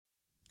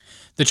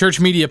The Church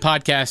Media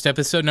Podcast,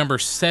 episode number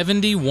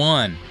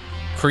 71,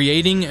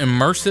 Creating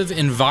Immersive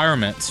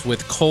Environments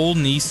with Cole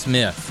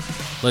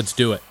Nesmith. Let's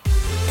do it.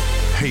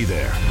 Hey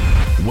there.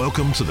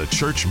 Welcome to the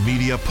Church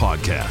Media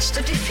Podcast.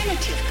 The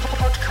definitive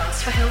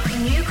podcast for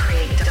helping you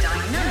create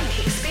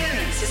dynamic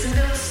experiences and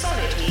build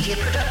solid media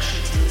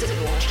production teams at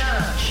your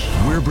church.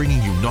 We're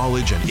bringing you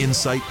knowledge and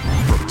insight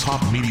from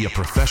top media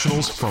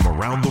professionals from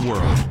around the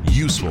world.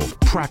 Useful,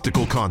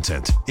 practical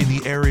content in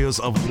the areas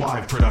of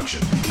live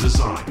production,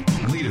 design,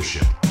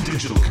 leadership,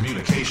 digital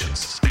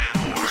communications,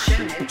 and more.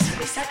 Show notes for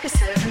this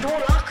episode and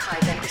all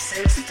archive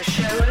episodes of the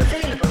show are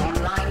available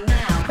online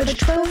now at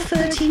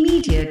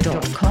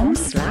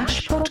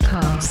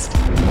 1230media.com/podcast.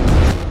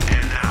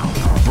 And now,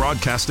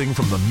 broadcasting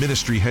from the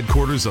ministry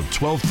headquarters of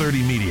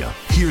 1230 Media,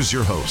 here's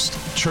your host,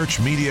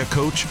 Church Media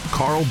Coach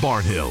Carl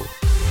Barnhill.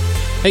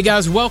 Hey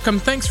guys, welcome.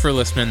 Thanks for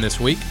listening this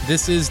week.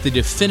 This is the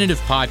definitive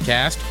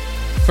podcast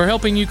for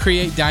helping you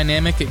create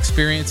dynamic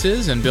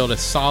experiences and build a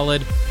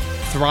solid,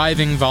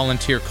 thriving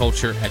volunteer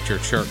culture at your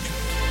church.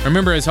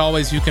 Remember, as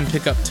always, you can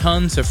pick up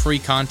tons of free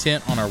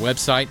content on our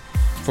website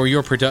for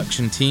your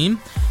production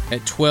team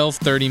at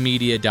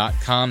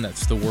 1230media.com.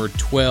 That's the word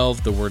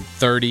 12, the word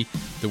 30,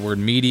 the word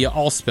media,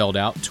 all spelled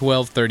out,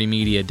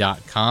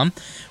 1230media.com.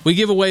 We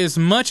give away as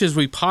much as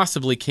we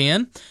possibly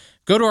can.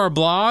 Go to our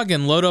blog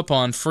and load up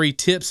on free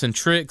tips and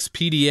tricks,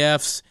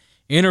 PDFs,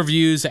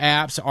 interviews,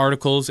 apps,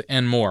 articles,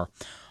 and more.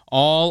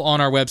 All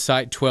on our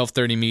website,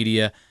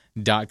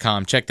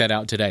 1230media.com. Check that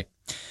out today.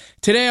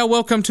 Today, I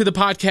welcome to the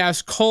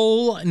podcast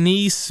Cole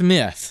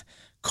Nesmith.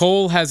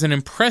 Cole has an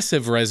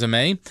impressive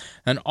resume,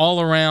 an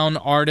all-around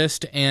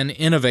artist and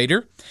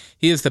innovator.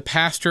 He is the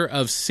pastor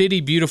of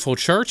City Beautiful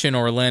Church in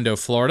Orlando,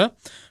 Florida.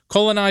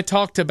 Cole and I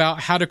talked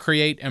about how to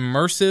create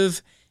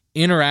immersive,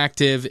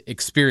 interactive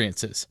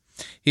experiences.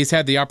 He's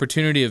had the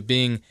opportunity of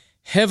being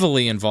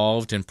heavily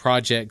involved in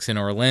projects in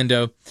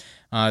Orlando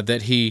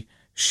that he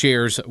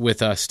shares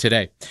with us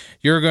today.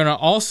 You're going to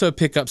also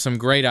pick up some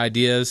great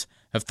ideas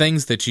of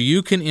things that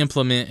you can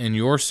implement in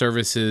your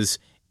services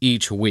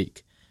each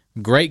week.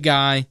 Great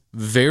guy,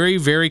 very,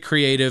 very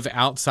creative,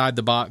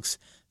 outside-the-box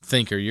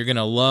thinker. You're going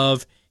to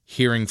love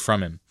hearing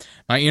from him.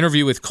 My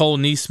interview with Cole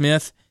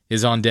Nesmith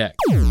is on deck.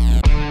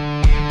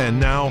 And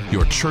now,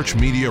 your Church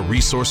Media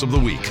Resource of the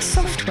Week.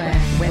 Software,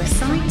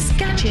 websites,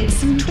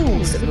 gadgets, and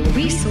tools that will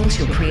resource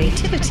your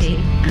creativity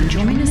and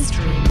your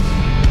ministry.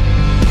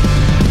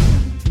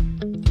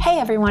 Hey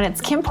everyone, it's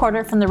Kim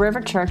Porter from the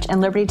River Church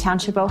in Liberty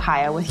Township,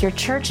 Ohio with your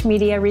Church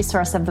Media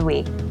Resource of the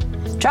Week.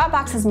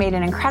 Dropbox has made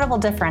an incredible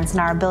difference in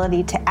our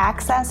ability to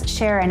access,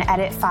 share, and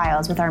edit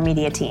files with our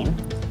media team.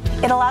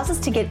 It allows us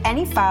to get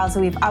any files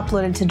that we've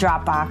uploaded to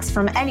Dropbox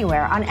from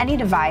anywhere on any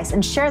device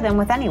and share them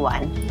with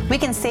anyone. We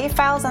can save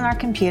files on our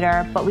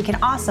computer, but we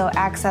can also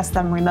access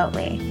them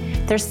remotely.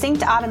 They're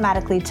synced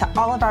automatically to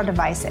all of our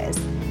devices.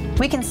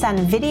 We can send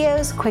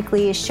videos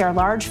quickly, share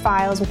large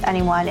files with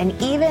anyone, and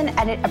even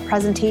edit a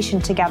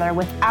presentation together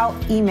without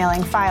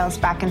emailing files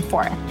back and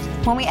forth.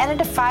 When we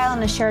edit a file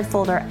in a shared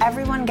folder,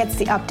 everyone gets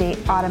the update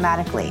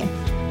automatically.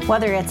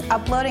 Whether it's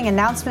uploading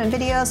announcement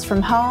videos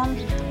from home,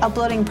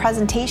 uploading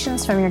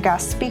presentations from your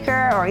guest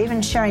speaker, or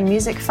even sharing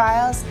music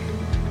files,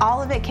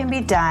 all of it can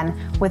be done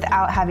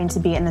without having to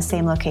be in the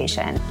same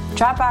location.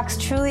 Dropbox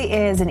truly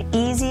is an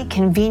easy,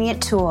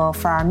 convenient tool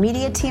for our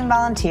media team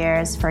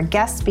volunteers, for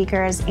guest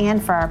speakers,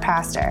 and for our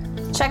pastor.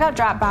 Check out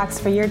Dropbox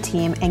for your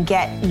team and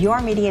get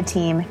your media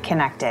team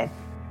connected.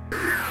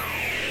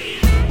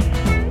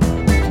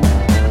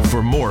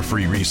 For more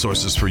free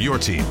resources for your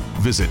team,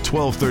 visit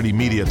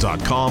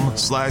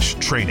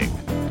 1230media.com/training.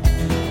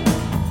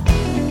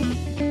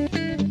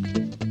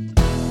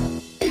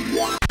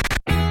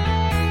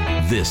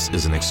 This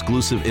is an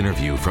exclusive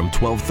interview from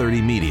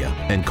 1230 Media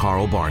and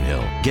Carl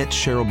Barnhill. Get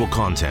shareable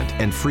content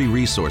and free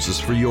resources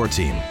for your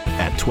team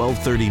at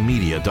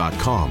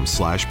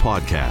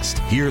 1230media.com/podcast.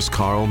 Here's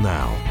Carl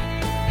now.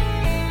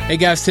 Hey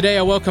guys, today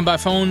I welcome by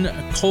phone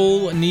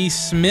Cole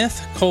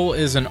Nesmith. Cole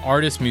is an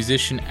artist,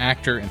 musician,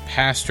 actor, and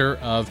pastor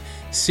of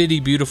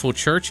City Beautiful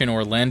Church in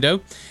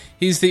Orlando.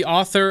 He's the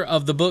author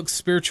of the book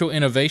Spiritual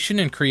Innovation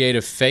and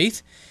Creative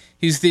Faith.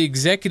 He's the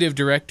executive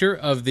director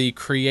of the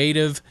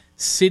Creative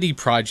City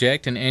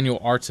Project, an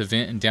annual arts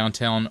event in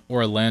downtown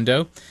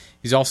Orlando.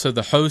 He's also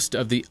the host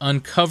of the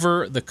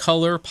Uncover the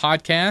Color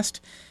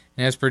podcast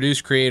and has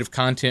produced creative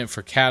content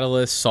for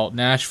Catalyst, Salt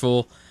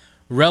Nashville,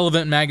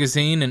 Relevant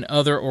Magazine, and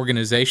other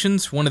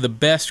organizations. One of the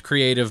best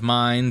creative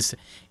minds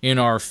in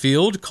our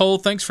field. Cole,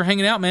 thanks for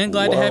hanging out, man.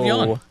 Glad to have you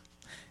on.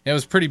 It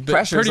was pretty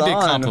big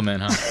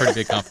compliment, huh? Pretty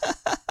big compliment.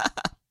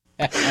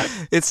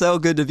 It's so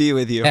good to be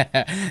with you.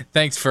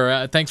 Thanks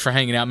for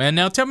hanging out, man.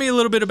 Now tell me a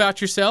little bit about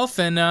yourself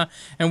and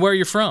where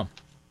you're from.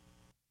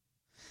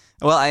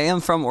 Well, I am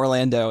from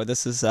Orlando.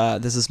 This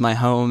is my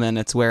home, and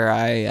it's where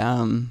I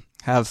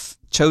have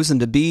chosen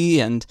to be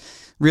and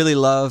really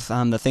love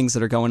the things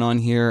that are going on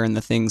here and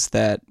the things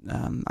that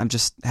I've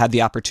just had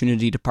the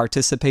opportunity to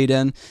participate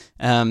in.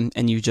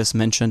 And you just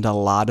mentioned a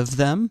lot of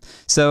them.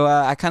 So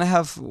I kind of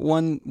have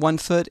one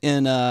foot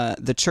in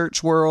the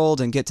church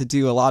world and get to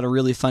do a lot of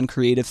really fun,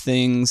 creative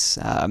things,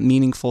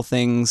 meaningful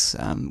things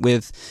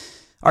with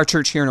our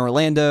church here in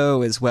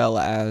Orlando, as well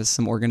as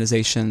some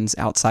organizations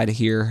outside of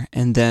here.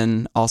 And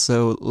then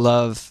also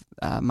love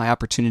my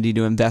opportunity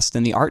to invest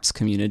in the arts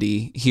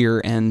community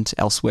here and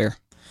elsewhere.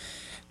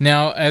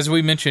 Now, as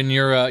we mentioned,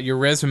 your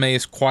resume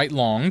is quite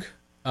long.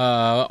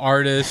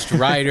 Artist,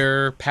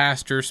 writer,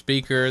 pastor,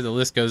 speaker, the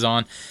list goes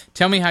on.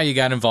 Tell me how you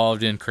got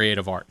involved in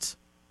creative arts.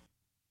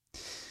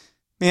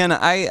 Man,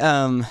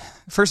 I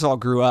first of all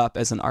grew up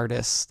as an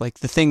artist. Like,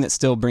 the thing that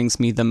still brings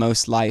me the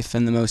most life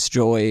and the most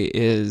joy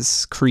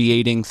is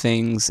creating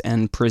things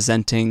and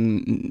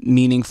presenting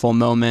meaningful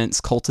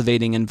moments,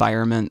 cultivating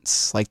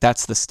environments. Like,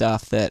 that's the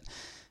stuff that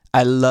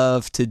I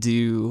love to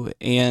do.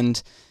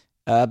 And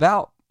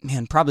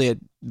probably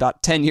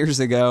about 10 years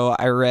ago,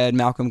 I read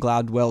Malcolm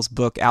Gladwell's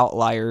book,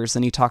 Outliers,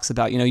 and he talks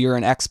about, you're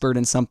an expert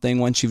in something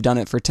once you've done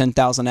it for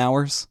 10,000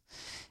 hours.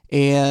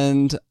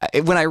 And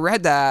when I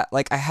read that,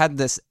 I had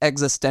this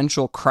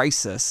existential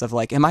crisis of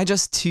am I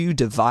just too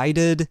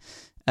divided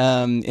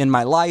in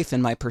my life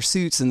and my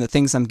pursuits and the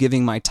things I'm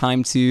giving my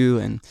time to?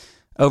 And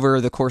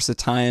over the course of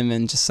time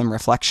and just some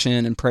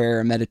reflection and prayer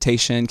and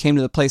meditation, came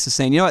to the place of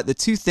saying, the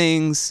two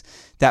things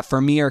that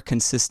for me are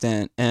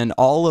consistent and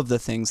all of the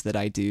things that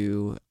I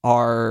do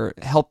are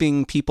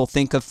helping people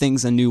think of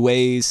things in new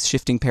ways,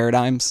 shifting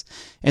paradigms,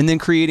 and then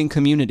creating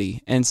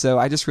community. And so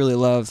I just really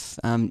love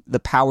the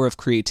power of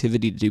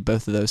creativity to do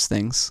both of those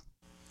things.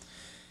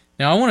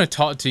 Now, I want to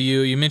talk to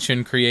you. You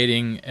mentioned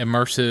creating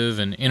immersive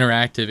and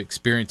interactive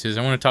experiences.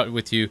 I want to talk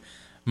with you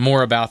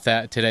more about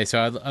that today. So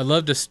I'd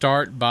love to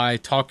start by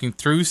talking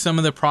through some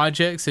of the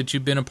projects that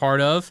you've been a part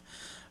of.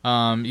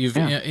 You've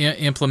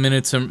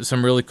implemented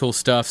some really cool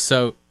stuff.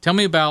 So tell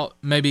me about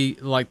maybe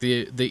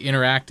the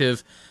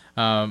interactive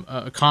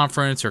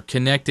conference or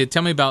Connected.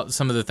 Tell me about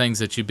some of the things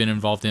that you've been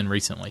involved in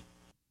recently.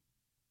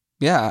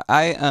 Yeah,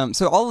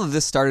 so all of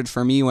this started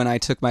for me when I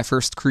took my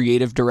first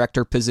creative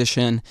director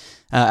position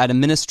at a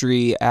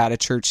ministry at a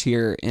church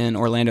here in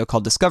Orlando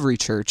called Discovery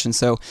Church. And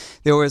so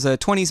there was a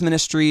 20s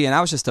ministry, and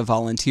I was just a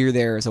volunteer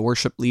there as a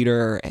worship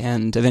leader,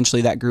 and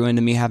eventually that grew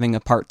into me having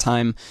a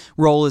part-time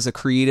role as a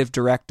creative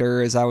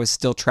director as I was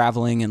still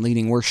traveling and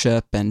leading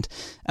worship. And,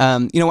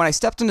 when I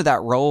stepped into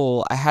that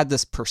role, I had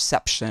this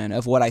perception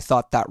of what I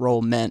thought that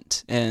role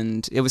meant,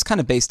 and it was kind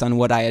of based on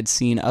what I had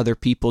seen other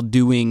people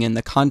doing in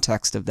the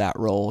context of that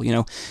role.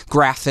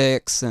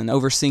 Graphics and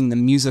overseeing the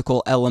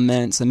musical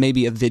elements and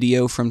maybe a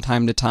video from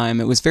time to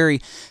time. It was very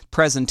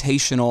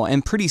presentational.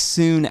 And pretty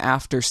soon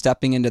after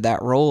stepping into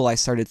that role, I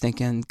started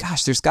thinking,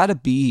 gosh, there's got to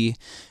be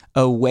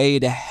a way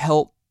to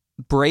help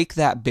break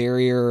that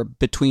barrier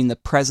between the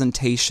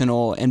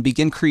presentational and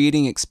begin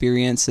creating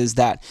experiences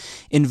that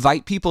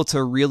invite people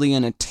to really,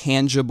 in a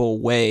tangible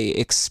way,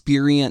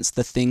 experience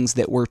the things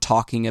that we're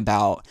talking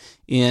about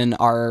in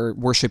our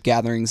worship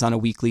gatherings on a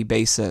weekly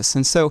basis.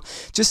 And so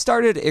just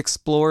started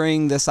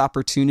exploring this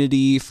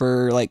opportunity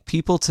for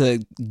people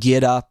to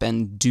get up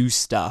and do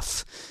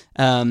stuff.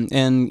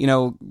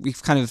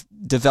 We've kind of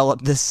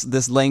developed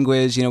this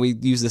language. We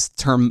use this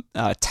term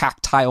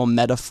tactile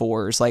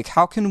metaphors.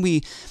 How can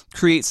we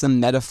create some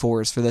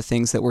metaphors for the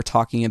things that we're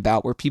talking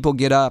about where people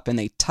get up and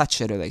they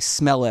touch it or they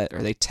smell it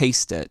or they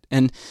taste it?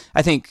 And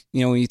I think,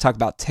 when you talk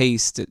about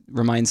taste, it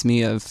reminds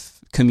me of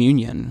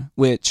communion,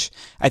 which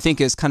I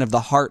think is kind of the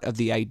heart of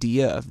the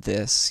idea of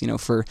this,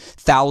 for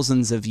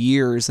thousands of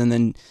years. And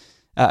then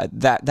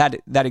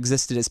that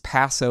existed as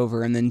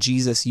Passover, and then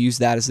Jesus used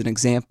that as an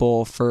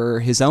example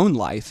for his own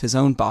life, his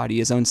own body,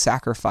 his own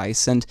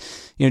sacrifice. And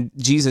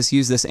Jesus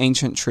used this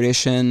ancient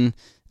tradition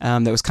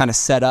that was kind of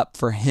set up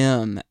for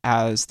him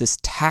as this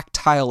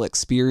tactile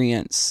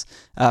experience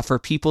for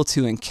people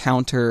to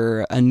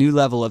encounter a new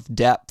level of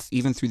depth,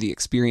 even through the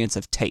experience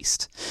of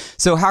taste.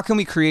 So how can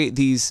we create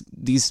these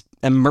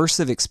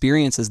immersive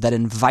experiences that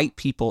invite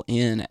people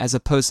in, as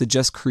opposed to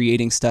just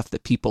creating stuff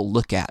that people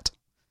look at?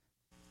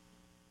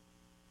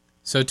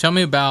 So tell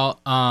me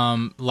about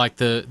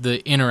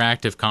the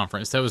interactive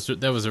conference. That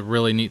was a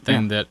really neat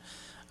thing that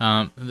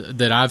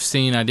I've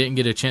seen. I didn't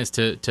get a chance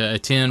to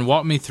attend.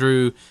 Walk me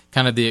through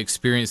kind of the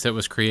experience that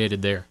was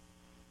created there.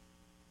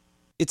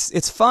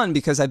 It's fun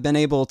because I've been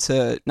able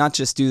to not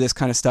just do this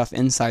kind of stuff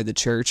inside the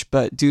church,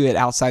 but do it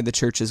outside the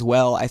church as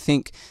well. I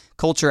think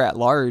culture at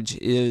large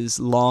is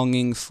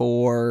longing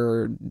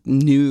for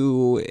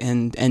new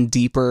and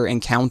deeper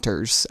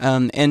encounters.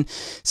 And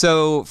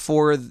so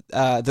for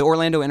the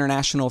Orlando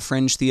International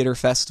Fringe Theater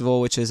Festival,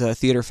 which is a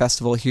theater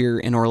festival here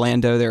in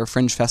Orlando, there are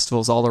fringe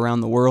festivals all around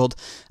the world.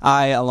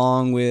 I,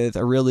 along with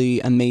a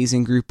really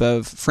amazing group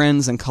of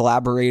friends and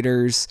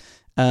collaborators,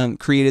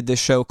 created this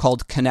show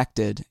called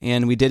Connected,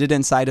 and we did it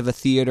inside of a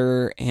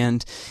theater,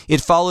 and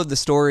it followed the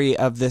story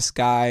of this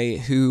guy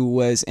who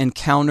was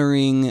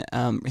encountering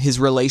his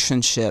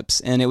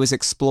relationships, and it was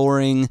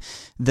exploring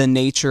the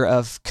nature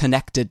of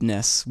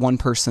connectedness, one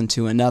person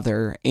to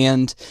another.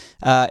 And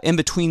in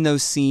between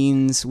those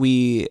scenes,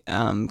 we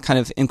kind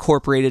of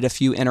incorporated a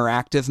few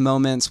interactive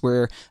moments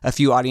where a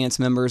few audience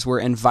members were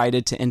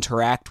invited to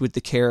interact with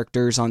the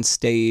characters on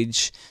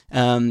stage.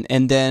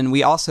 And then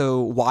we also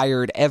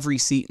wired every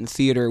seat in the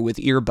theater with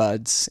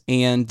earbuds,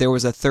 and there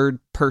was a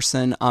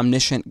third-person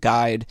omniscient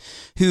guide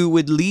who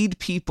would lead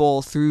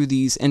people through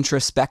these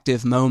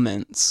introspective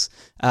moments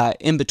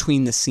in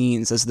between the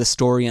scenes as the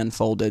story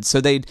unfolded.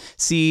 So they'd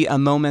see a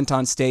moment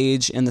on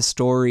stage in the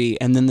story,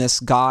 and then this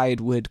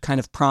guide would kind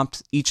of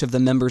prompt each of the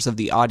members of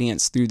the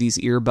audience through these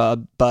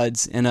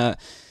earbuds in a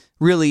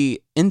really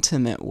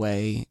intimate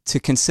way to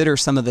consider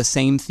some of the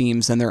same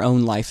themes in their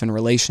own life and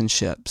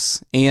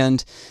relationships.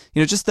 And,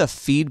 just the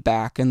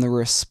feedback and the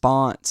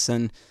response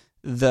and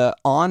the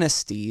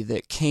honesty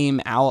that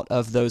came out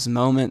of those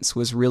moments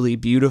was really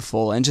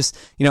beautiful. And just,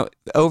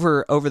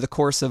 over the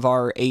course of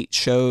our 8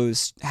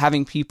 shows,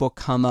 having people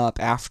come up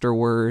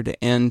afterward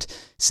and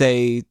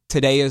say,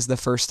 today is the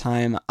first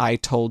time I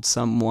told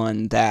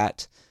someone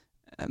that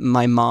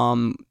my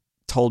mom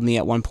told me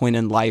at one point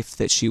in life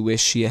that she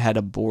wished she had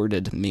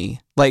aborted me.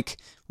 Like,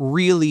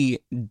 really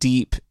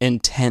deep,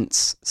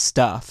 intense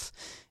stuff.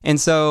 And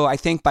so I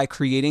think by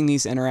creating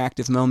these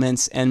interactive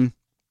moments and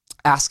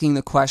asking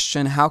the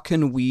question, how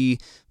can we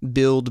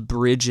build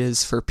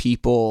bridges for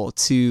people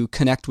to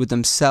connect with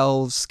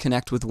themselves,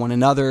 connect with one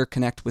another,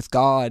 connect with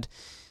God?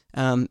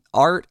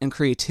 Art and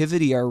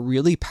creativity are a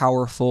really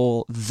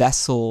powerful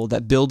vessel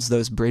that builds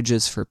those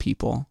bridges for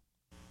people.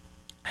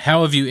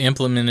 How have you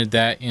implemented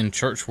that in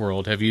church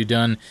world? Have you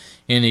done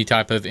any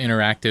type of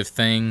interactive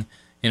thing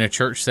in a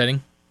church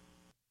setting?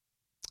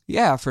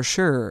 Yeah, for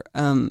sure.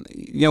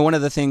 One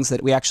of the things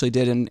that we actually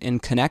did in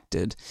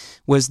Connected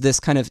was this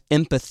kind of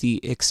empathy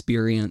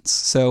experience.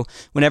 So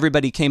when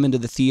everybody came into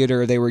the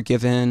theater, they were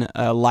given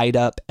a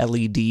light-up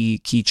LED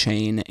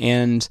keychain.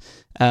 And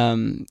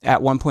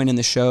at one point in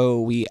the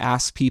show, we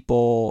asked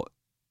people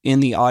in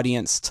the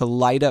audience to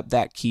light up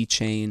that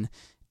keychain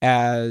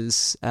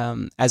as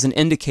an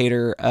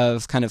indicator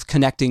of kind of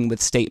connecting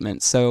with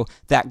statements. So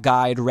that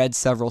guide read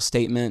several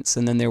statements,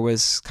 and then there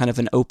was kind of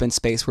an open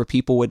space where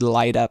people would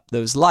light up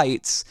those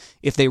lights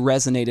if they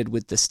resonated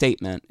with the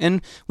statement.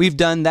 And we've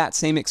done that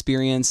same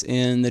experience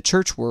in the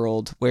church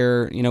world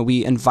where,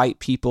 we invite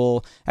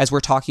people as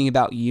we're talking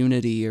about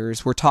unity or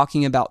as we're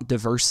talking about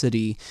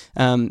diversity.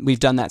 We've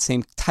done that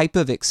same type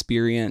of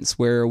experience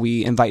where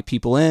we invite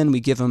people in, we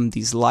give them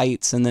these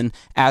lights, and then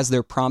as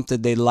they're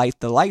prompted, they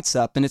light the lights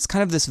up. And it's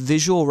kind of this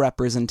visual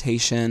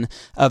representation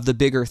of the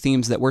bigger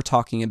themes that we're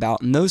talking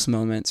about in those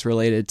moments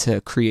related to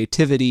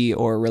creativity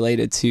or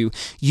related to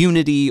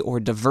unity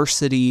or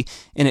diversity.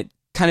 And it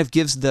kind of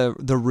gives the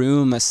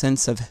room a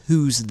sense of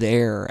who's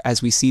there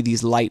as we see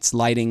these lights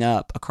lighting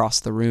up across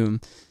the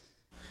room.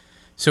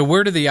 So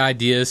where do the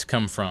ideas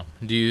come from?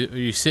 Do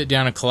you sit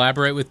down and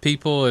collaborate with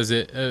people? Is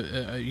it,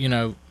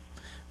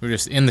 we're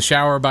just in the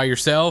shower by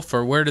yourself,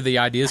 or where do the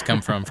ideas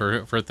come from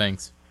for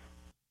things?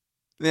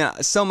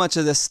 Yeah, so much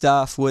of this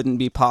stuff wouldn't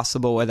be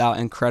possible without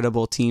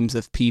incredible teams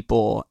of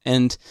people.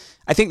 And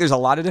I think there's a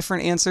lot of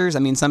different answers. I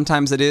mean,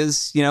 sometimes it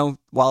is,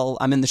 while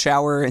I'm in the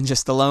shower and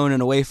just alone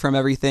and away from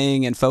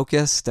everything and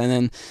focused.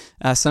 And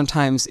then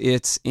sometimes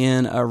it's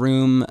in a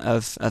room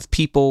of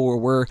people where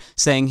we're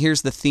saying,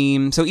 here's the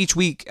theme. So each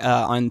week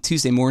on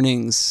Tuesday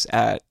mornings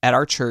at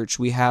our church,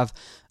 we have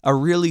a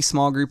really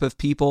small group of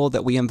people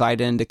that we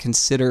invite in to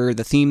consider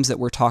the themes that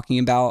we're talking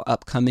about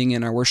upcoming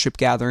in our worship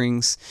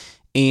gatherings.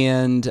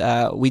 And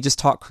we just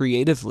talk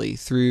creatively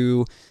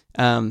through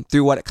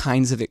what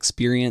kinds of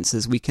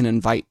experiences we can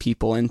invite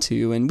people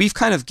into. And we've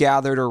kind of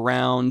gathered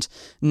around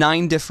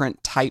 9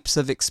 different types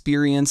of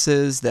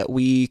experiences that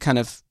we kind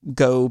of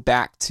go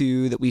back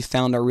to that we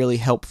found are really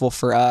helpful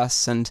for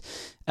us. And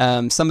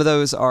some of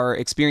those are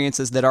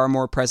experiences that are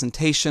more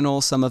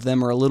presentational. Some of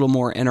them are a little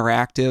more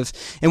interactive.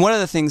 And one of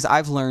the things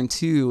I've learned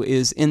too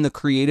is in the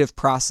creative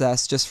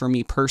process, just for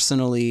me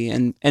personally,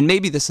 and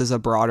maybe this is a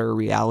broader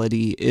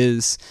reality,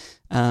 is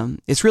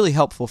it's really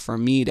helpful for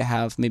me to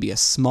have maybe a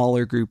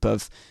smaller group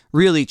of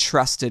really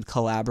trusted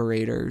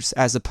collaborators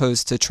as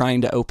opposed to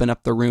trying to open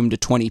up the room to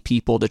 20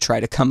 people to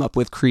try to come up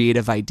with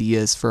creative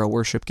ideas for a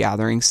worship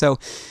gathering. So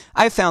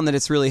I've found that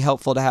it's really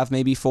helpful to have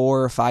maybe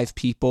 4 or 5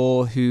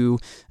 people who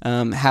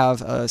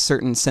have a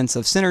certain sense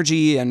of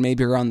synergy and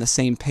maybe are on the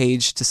same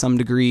page to some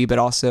degree, but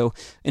also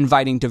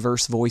inviting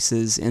diverse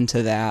voices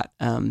into that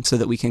so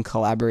that we can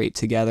collaborate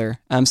together.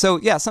 So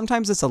yeah,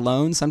 sometimes it's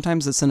alone,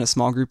 sometimes it's in a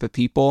small group of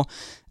people.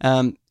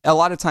 A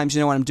lot of times,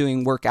 when I'm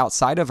doing work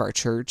outside of our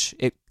church,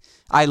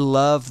 I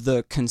love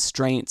the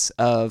constraints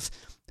of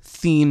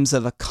themes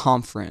of a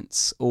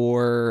conference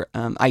or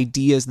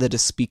ideas that a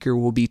speaker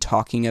will be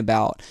talking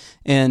about.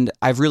 And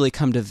I've really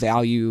come to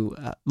value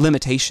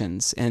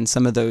limitations and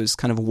some of those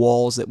kind of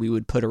walls that we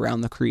would put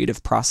around the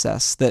creative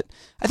process that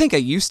I think I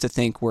used to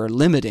think were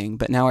limiting,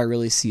 but now I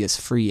really see as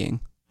freeing.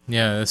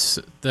 Yeah,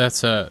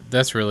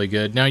 that's really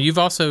good. Now, you've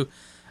also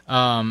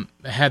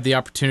had the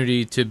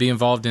opportunity to be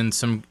involved in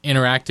some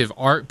interactive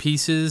art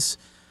pieces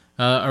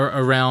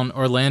around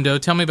Orlando.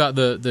 Tell me about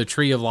the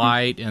Tree of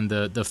Light and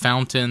the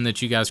fountain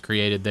that you guys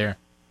created there.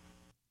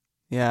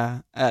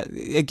 Yeah.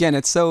 Again,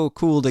 it's so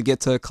cool to get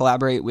to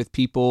collaborate with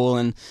people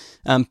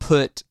and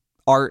put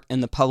art in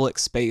the public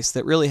space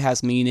that really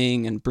has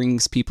meaning and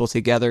brings people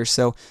together.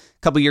 So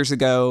a couple years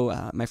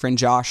ago, my friend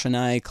Josh and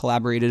I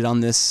collaborated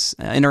on this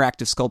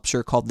interactive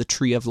sculpture called the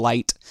Tree of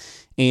Light.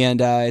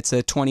 And it's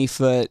a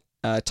 20-foot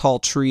tall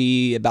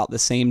tree about the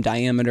same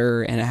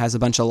diameter, and it has a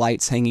bunch of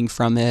lights hanging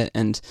from it.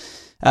 And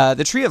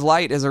the Tree of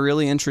Light is a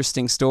really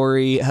interesting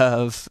story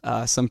of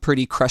some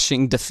pretty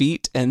crushing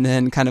defeat and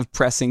then kind of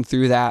pressing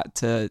through that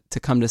to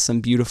come to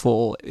some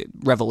beautiful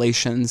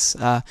revelations.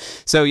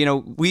 So,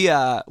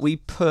 we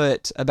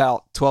put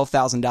about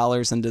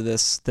 $12,000 into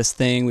this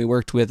thing. We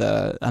worked with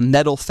a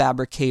metal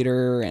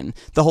fabricator, and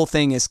the whole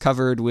thing is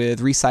covered with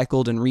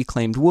recycled and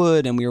reclaimed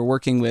wood. And we were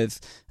working with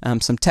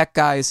some tech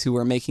guys who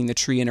were making the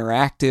tree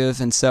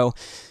interactive. And so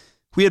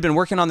we had been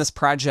working on this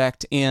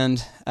project,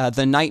 and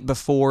the night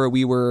before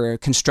we were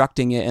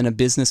constructing it in a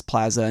business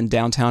plaza in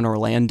downtown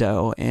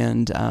Orlando,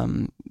 and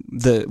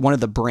one of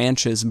the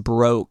branches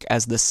broke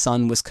as the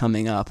sun was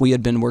coming up. We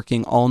had been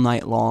working all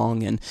night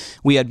long, and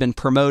we had been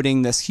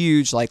promoting this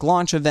huge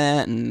launch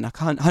event, and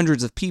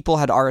hundreds of people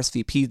had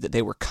RSVP'd that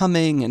they were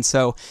coming, and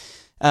so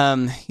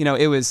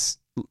it was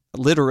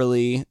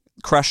literally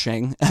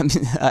crushing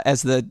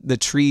as the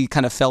tree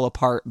kind of fell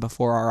apart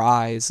before our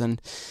eyes.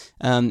 And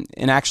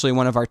actually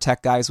one of our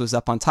tech guys was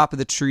up on top of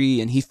the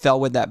tree, and he fell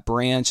with that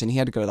branch, and he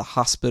had to go to the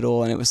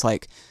hospital. And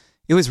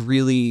it was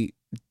really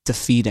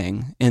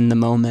defeating in the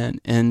moment.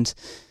 And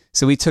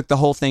so we took the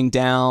whole thing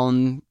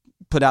down,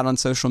 put out on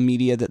social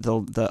media that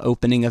the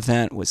opening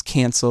event was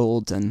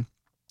canceled, and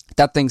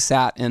that thing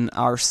sat in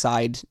our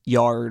side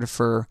yard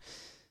for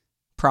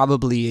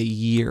probably a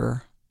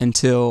year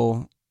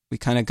until we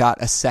kind of got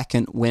a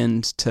second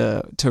wind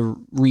to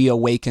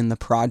reawaken the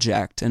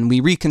project. And we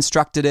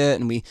reconstructed it,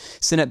 and we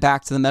sent it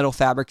back to the metal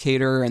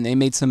fabricator, and they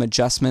made some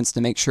adjustments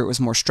to make sure it was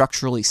more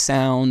structurally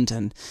sound.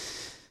 And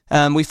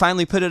we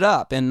finally put it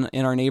up in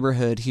our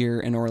neighborhood here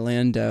in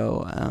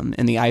Orlando,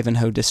 in the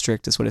Ivanhoe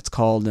district is what it's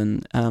called.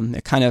 And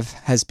it kind of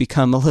has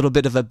become a little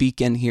bit of a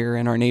beacon here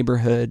in our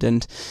neighborhood.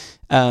 And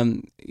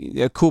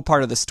a cool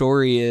part of the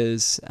story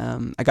is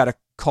I got a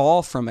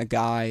call from a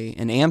guy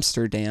in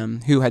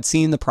Amsterdam who had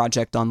seen the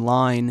project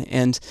online,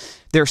 and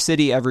their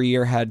city every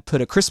year had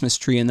put a Christmas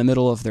tree in the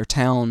middle of their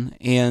town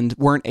and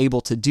weren't able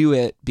to do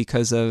it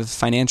because of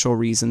financial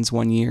reasons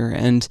one year.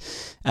 And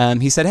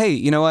he said, "Hey,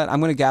 you know what?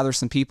 I'm going to gather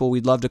some people.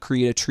 We'd love to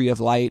create a tree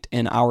of light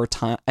in our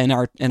town,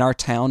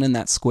 in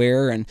that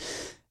square."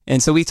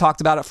 And so we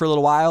talked about it for a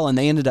little while, and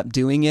they ended up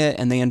doing it,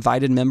 and they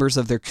invited members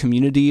of their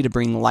community to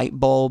bring light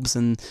bulbs,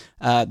 and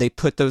they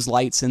put those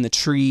lights in the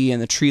tree,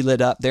 and the tree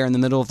lit up there in the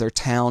middle of their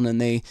town, and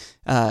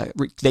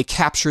they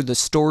captured the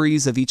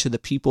stories of each of the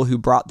people who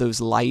brought those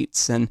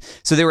lights. And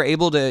so they were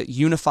able to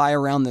unify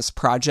around this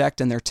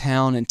project in their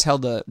town and tell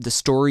the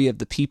story of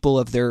the people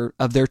of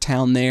their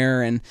town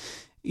there. And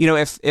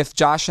if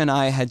Josh and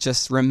I had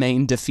just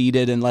remained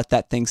defeated and let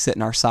that thing sit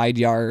in our side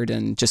yard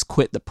and just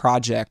quit the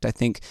project, I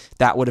think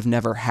that would have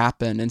never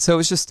happened. And so it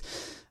was just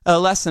a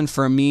lesson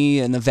for me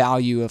and the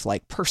value of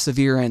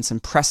perseverance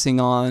and pressing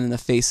on in the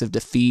face of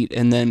defeat,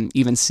 and then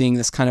even seeing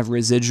this kind of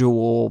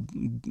residual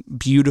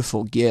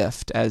beautiful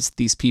gift as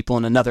these people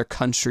in another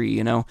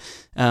country,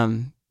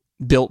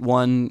 built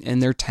one in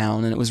their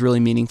town, and it was really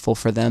meaningful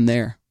for them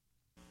there.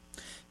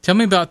 Tell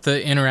me about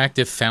the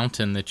interactive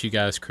fountain that you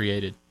guys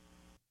created.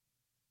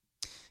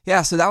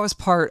 Yeah, so that was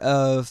part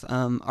of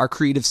our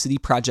Creative City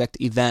Project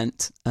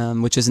event,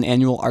 which is an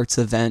annual arts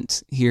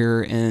event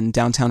here in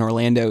downtown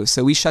Orlando.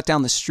 So we shut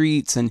down the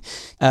streets, and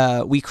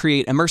we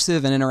create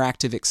immersive and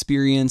interactive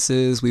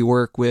experiences. We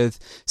work with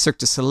Cirque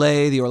du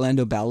Soleil, the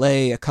Orlando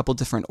Ballet, a couple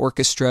different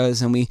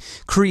orchestras, and we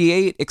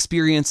create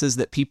experiences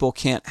that people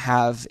can't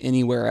have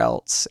anywhere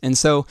else. And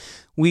so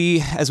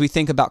as we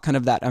think about kind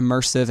of that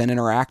immersive and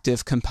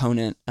interactive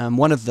component,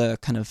 one of the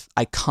kind of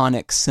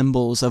iconic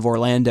symbols of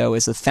Orlando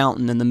is a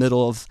fountain in the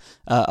middle of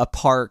a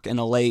park and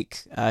a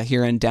lake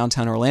here in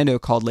downtown Orlando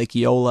called Lake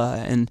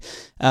Eola. And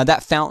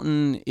that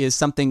fountain is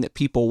something that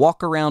people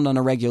walk around on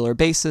a regular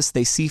basis.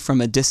 They see from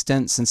a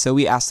distance. And so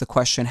we asked the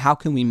question, how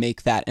can we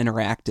make that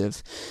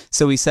interactive?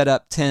 So we set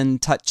up 10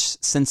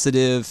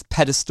 touch-sensitive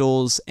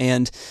pedestals,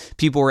 and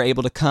people were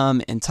able to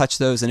come and touch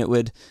those, and it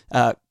would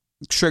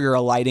trigger a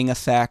lighting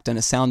effect and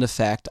a sound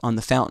effect on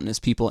the fountain as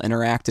people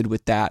interacted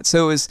with that.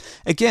 So it was,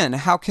 again,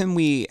 how can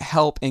we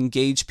help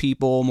engage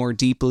people more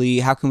deeply?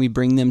 How can we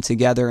bring them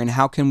together? And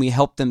how can we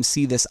help them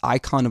see this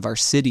icon of our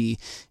city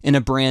in a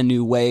brand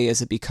new way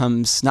as it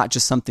becomes not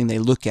just something they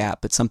look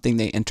at, but something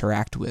they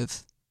interact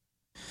with?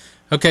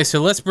 Okay,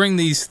 so let's bring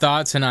these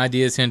thoughts and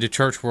ideas into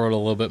church world a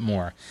little bit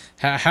more.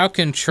 How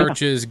can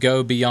churches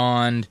go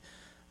beyond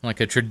like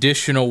a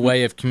traditional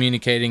way of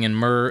communicating and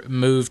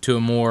move to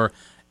a more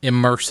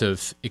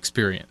immersive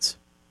experience?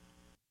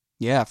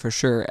 Yeah, for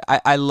sure.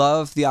 I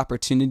love the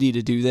opportunity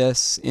to do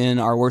this in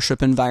our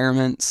worship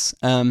environments.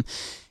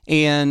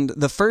 And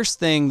the first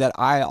thing that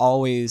I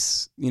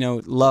always,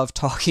 love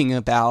talking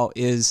about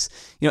is,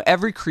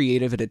 every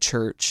creative at a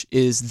church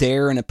is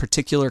there in a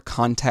particular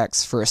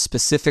context for a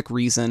specific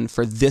reason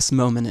for this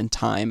moment in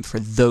time for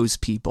those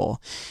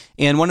people.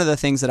 And one of the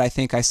things that I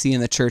think I see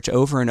in the church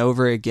over and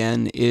over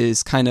again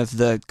is kind of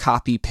the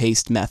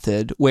copy-paste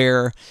method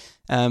where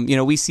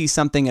we see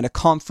something at a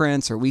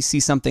conference or we see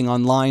something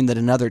online that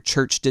another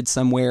church did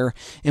somewhere,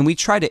 and we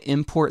try to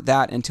import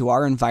that into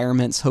our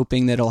environments,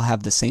 hoping that it'll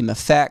have the same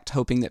effect,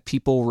 hoping that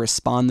people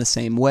respond the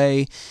same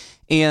way.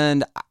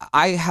 And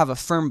I have a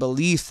firm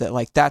belief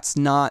that that's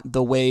not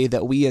the way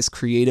that we as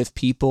creative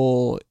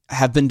people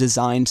have been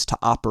designed to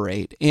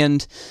operate.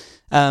 And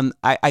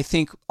I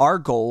think our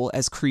goal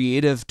as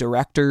creative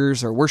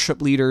directors or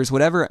worship leaders,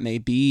 whatever it may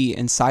be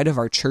inside of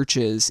our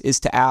churches, is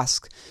to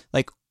ask,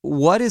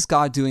 what is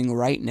God doing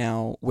right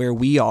now where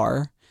we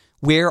are?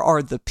 Where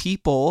are the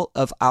people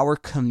of our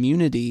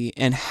community?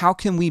 And how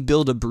can we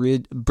build a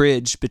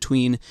bridge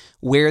between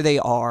where they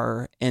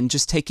are and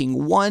just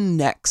taking one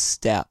next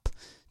step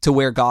to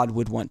where God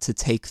would want to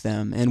take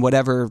them and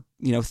whatever,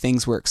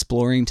 things we're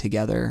exploring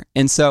together.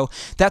 And so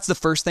that's the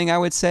first thing I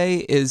would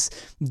say is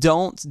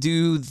don't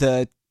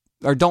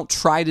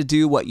try to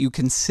do what you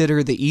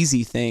consider the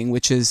easy thing,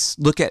 which is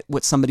look at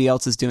what somebody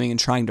else is doing and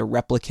trying to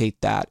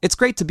replicate that. It's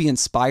great to be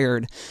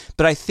inspired,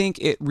 but I think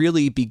it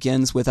really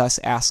begins with us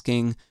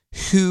asking,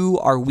 who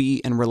are we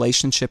in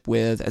relationship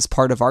with as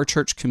part of our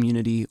church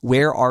community?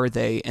 Where are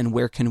they and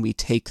where can we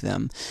take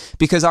them?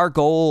 Because our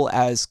goal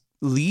as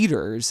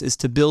leaders is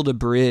to build a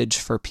bridge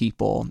for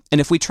people. And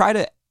if we try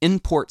to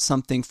import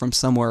something from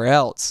somewhere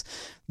else,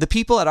 the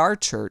people at our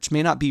church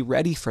may not be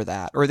ready for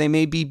that, or they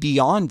may be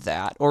beyond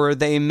that, or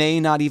they may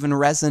not even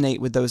resonate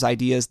with those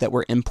ideas that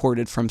were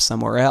imported from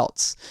somewhere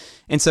else.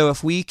 And so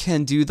if we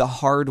can do the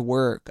hard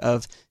work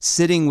of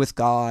sitting with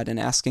God and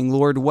asking,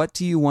 Lord, what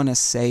do you want to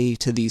say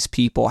to these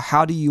people?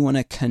 How do you want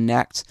to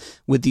connect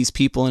with these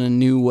people in a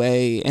new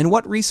way? And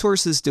what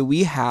resources do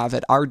we have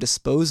at our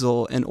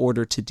disposal in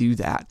order to do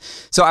that?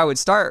 So I would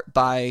start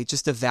by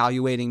just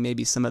evaluating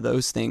maybe some of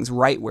those things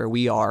right where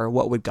we are.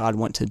 What would God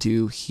want to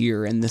do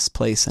here in this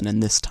place and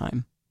in this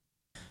time?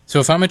 So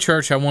if I'm a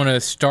church, I want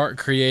to start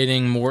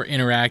creating more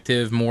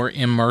interactive, more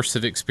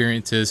immersive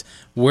experiences.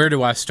 Where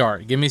do I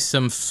start? Give me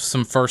some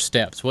first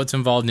steps. What's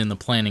involved in the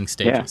planning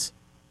stages?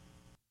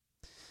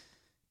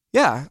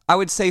 Yeah, I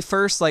would say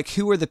first,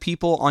 who are the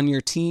people on your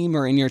team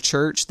or in your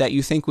church that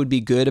you think would be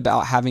good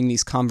about having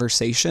these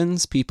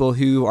conversations? People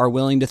who are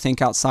willing to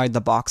think outside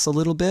the box a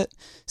little bit.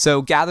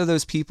 So gather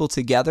those people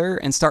together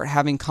and start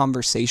having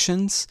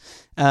conversations.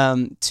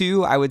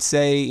 Two, I would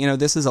say,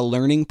 this is a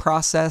learning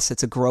process.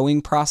 It's a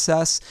growing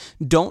process.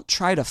 Don't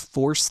try to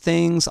force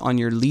things on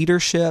your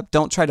leadership.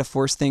 Don't try to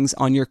force things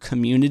on your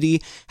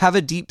community. Have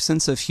a deep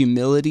sense of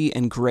humility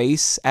and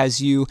grace as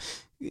you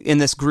in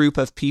this group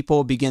of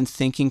people begin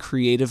thinking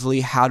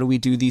creatively. How do we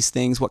do these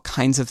things? What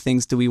kinds of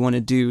things do we want to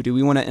do? Do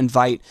we want to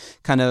invite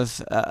kind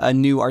of a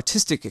new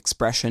artistic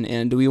expression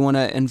in? Do we want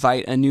to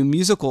invite a new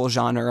musical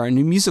genre or a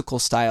new musical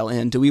style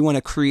in? Do we want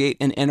to create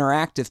an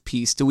interactive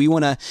piece? Do we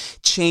want to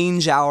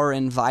change our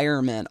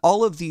environment?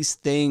 All of these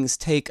things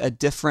take a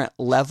different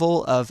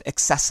level of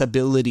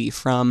accessibility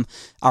from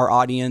our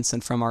audience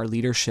and from our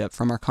leadership,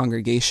 from our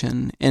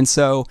congregation. And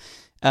so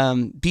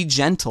be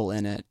gentle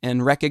in it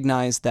and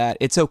recognize that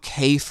it's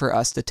okay for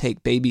us to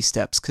take baby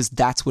steps because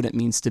that's what it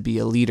means to be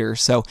a leader.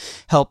 So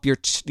help your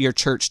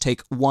church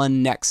take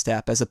one next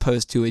step as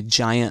opposed to a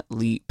giant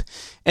leap.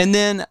 And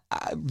then,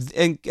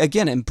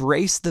 again,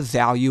 embrace the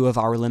value of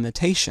our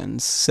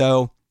limitations.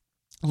 So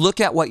look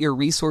at what your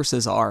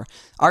resources are.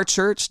 Our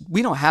church,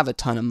 we don't have a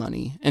ton of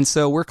money. And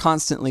so we're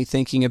constantly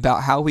thinking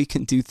about how we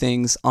can do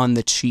things on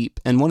the cheap.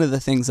 And one of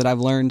the things that I've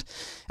learned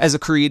as a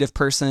creative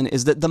person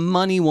is that the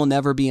money will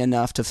never be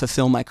enough to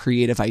fulfill my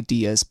creative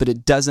ideas, but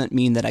it doesn't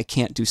mean that I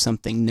can't do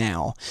something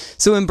now.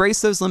 So embrace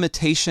those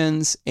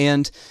limitations.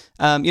 And,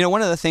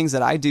 one of the things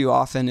that I do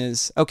often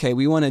is, okay,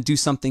 we want to do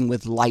something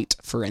with light,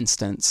 for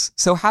instance.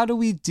 So how do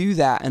we do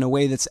that in a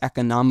way that's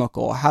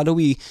economical? How do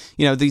we,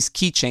 these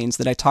keychains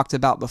that I talked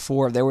about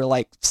before, they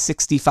were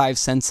 65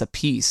 cents a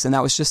piece. And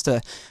that was just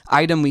a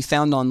item we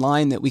found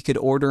online that we could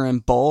order in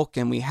bulk.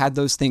 And we had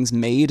those things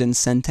made and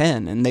sent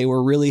in. And they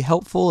were really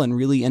helpful and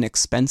really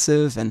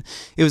inexpensive. And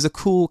it was a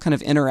cool kind of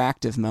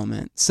interactive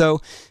moment.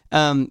 So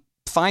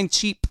find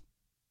cheap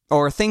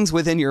or things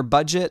within your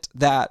budget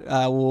that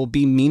will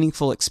be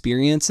meaningful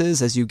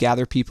experiences as you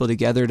gather people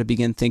together to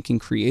begin thinking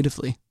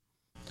creatively.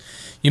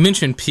 You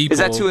mentioned people. Is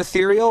that too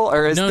ethereal,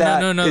 or is No, is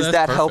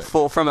that perfect.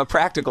 helpful from a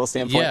practical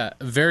standpoint? Yeah,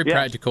 very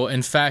practical.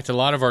 In fact, a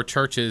lot of our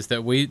churches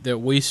that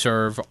we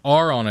serve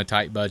are on a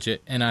tight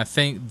budget, and I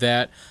think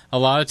that a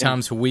lot of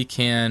times we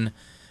can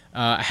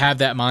have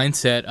that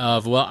mindset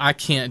of, well, I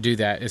can't do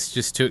that. It's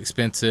just too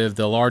expensive.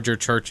 The larger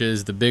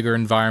churches, the bigger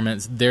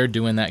environments, they're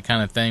doing that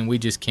kind of thing. We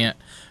just can't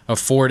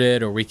afford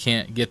it, or we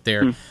can't get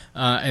there.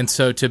 And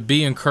so to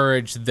be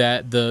encouraged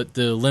that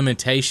the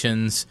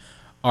limitations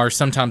are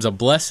sometimes a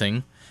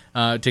blessing,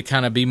 to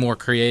kind of be more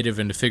creative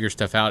and to figure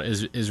stuff out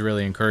is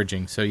really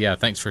encouraging. So yeah,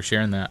 thanks for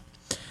sharing that.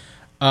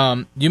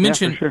 You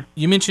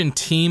mentioned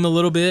team a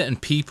little bit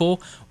and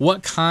people.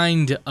 What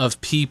kind of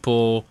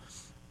people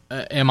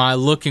am I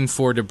looking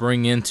for to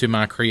bring into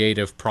my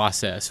creative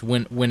process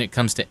when it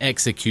comes to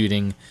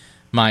executing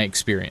my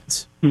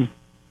experience?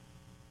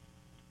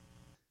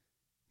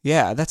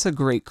 Yeah, that's a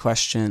great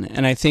question.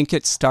 And I think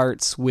it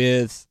starts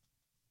with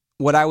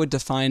what I would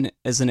define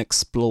as an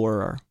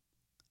explorer.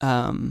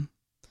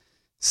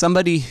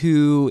 Somebody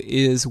who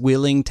is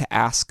willing to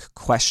ask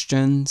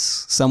questions,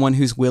 someone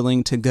who's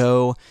willing to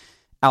go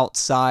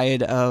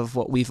outside of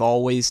what we've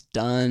always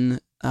done,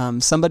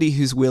 somebody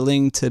who's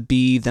willing to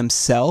be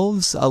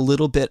themselves a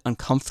little bit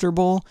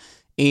uncomfortable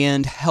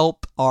and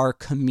help our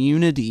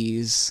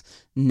communities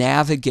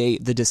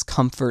navigate the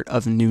discomfort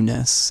of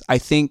newness. I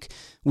think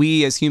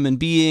we as human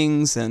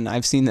beings, and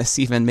I've seen this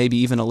maybe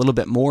even a little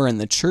bit more in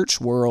the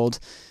church world,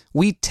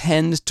 we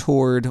tend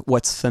toward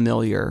what's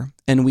familiar,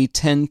 and we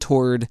tend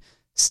toward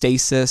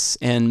stasis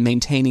and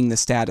maintaining the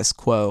status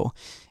quo.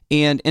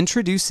 And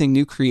introducing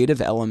new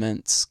creative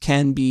elements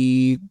can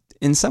be,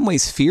 in some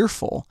ways,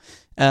 fearful.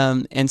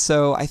 And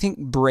so I think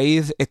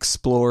brave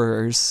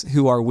explorers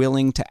who are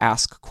willing to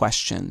ask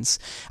questions.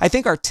 I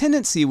think our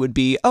tendency would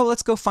be,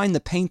 let's go find the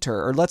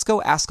painter, or let's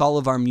go ask all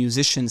of our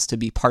musicians to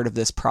be part of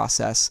this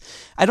process.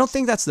 I don't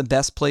think that's the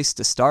best place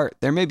to start.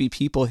 There may be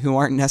people who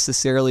aren't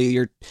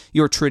necessarily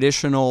your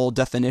traditional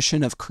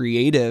definition of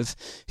creative,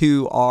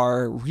 who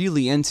are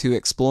really into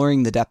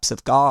exploring the depths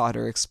of God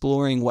or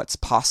exploring what's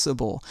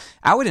possible.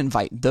 I would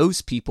invite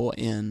those people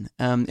in.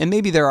 And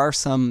maybe there are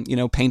some,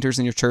 painters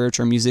in your church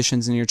or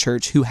musicians in your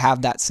church who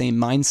have that same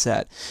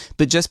mindset.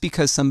 But just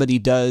because somebody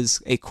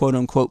does a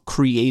quote-unquote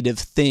creative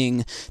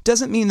thing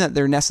doesn't mean that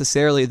they're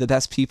necessarily the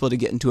best people to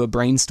get into a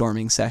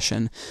brainstorming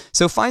session.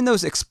 So find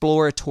those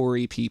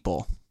exploratory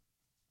people.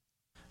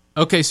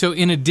 Okay, so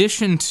in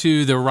addition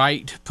to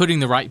putting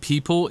the right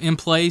people in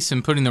place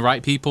and putting the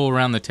right people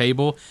around the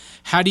table,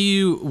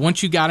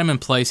 once you got them in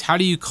place, how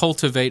do you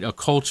cultivate a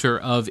culture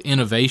of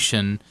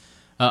innovation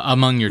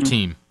among your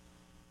team?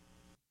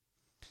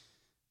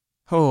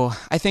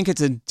 I think it's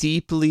a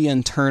deeply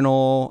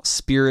internal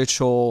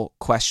spiritual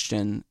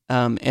question,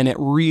 and it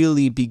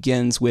really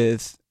begins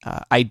with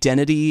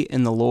identity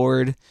in the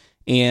Lord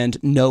and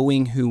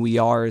knowing who we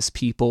are as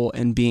people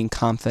and being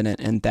confident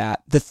in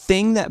that. The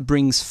thing that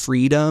brings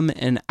freedom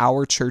in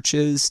our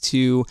churches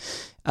to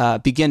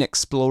begin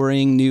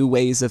exploring new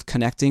ways of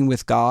connecting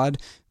with God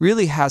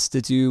really has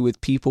to do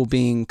with people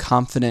being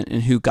confident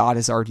in who God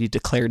has already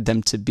declared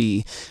them to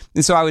be.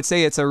 And so I would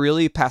say it's a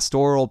really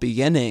pastoral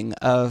beginning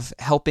of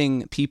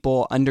helping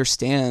people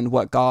understand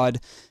what God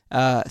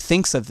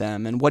thinks of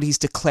them and what he's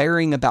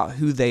declaring about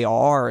who they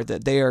are,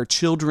 that they are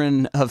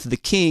children of the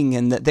King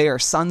and that they are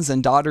sons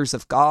and daughters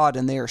of God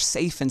and they are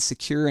safe and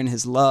secure in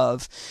his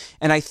love.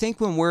 And I think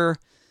when we're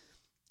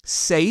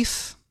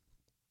safe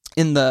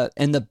in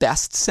the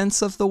best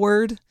sense of the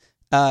word,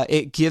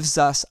 it gives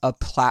us a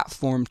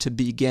platform to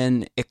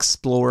begin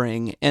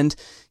exploring. And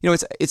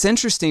it's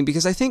interesting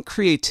because I think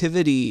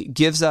creativity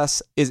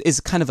is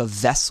kind of a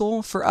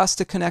vessel for us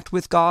to connect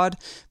with God,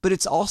 but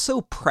it's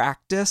also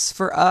practice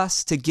for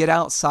us to get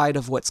outside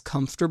of what's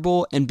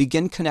comfortable and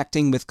begin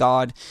connecting with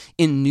God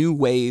in new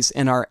ways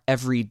in our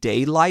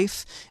everyday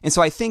life. And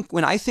so I think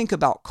when I think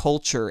about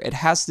culture, it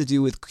has to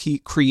do with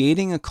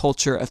creating a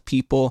culture of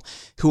people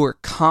who are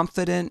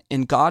confident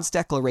in God's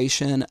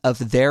declaration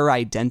of their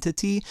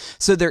identity.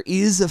 So there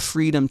is a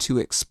freedom to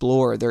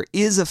explore. There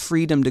is a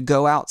freedom to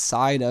go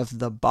outside of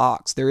the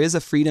box. There is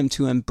a freedom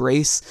to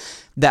embrace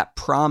that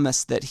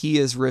promise that he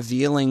is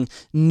revealing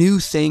new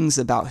things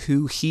about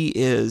who he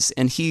is,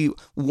 and he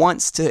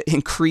wants to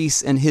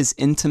increase in his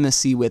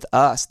intimacy with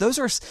us.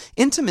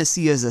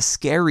 Intimacy is a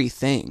scary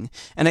thing.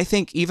 And I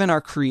think even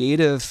our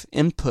creative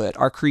input,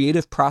 our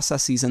creative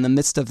processes in the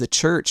midst of the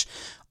church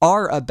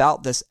are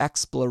about this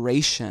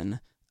exploration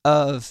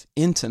of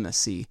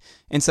intimacy.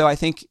 And so I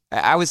think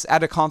I was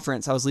at a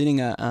conference, I was leading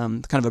a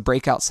kind of a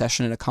breakout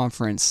session at a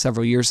conference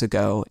several years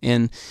ago,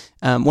 and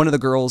one of the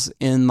girls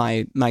in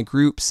my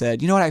group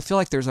said, I feel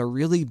like there's a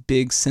really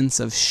big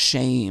sense of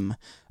shame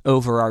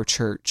over our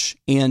church.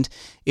 And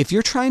if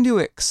you're trying to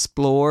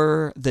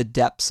explore the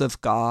depths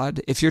of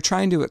God, if you're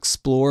trying to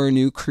explore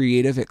new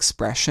creative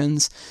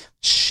expressions,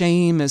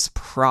 shame is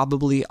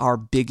probably our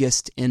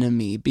biggest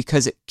enemy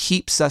because it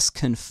keeps us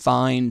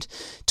confined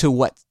to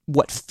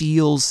what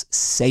feels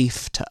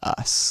safe to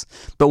us.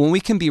 But when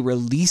we can be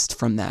released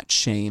from that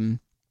shame,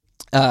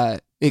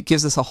 it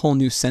gives us a whole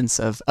new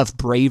sense of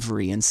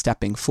bravery and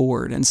stepping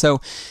forward. And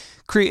so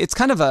it's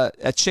kind of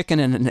a chicken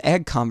and an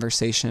egg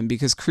conversation,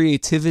 because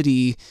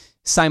creativity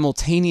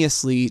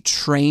simultaneously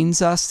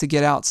trains us to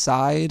get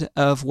outside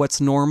of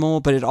what's normal,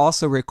 but it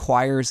also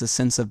requires a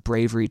sense of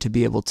bravery to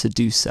be able to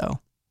do so.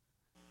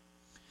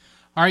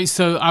 All right,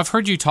 so I've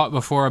heard you talk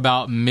before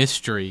about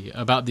mystery,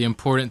 about the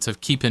importance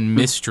of keeping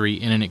mystery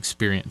in an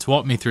experience.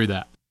 Walk me through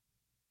that.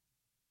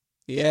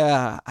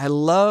 Yeah, I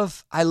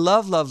love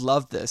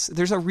this.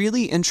 There's a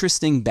really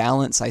interesting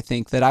balance, I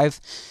think, that I've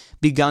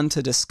begun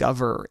to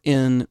discover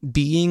in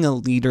being a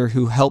leader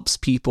who helps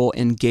people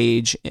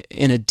engage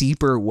in a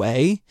deeper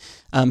way,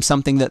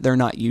 something that they're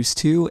not used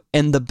to.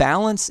 And the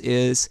balance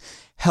is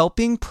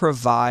helping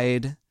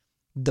provide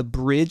the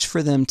bridge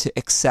for them to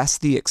access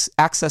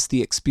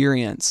the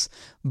experience,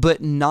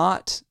 but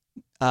not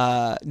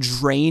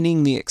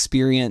draining the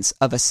experience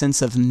of a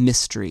sense of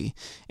mystery.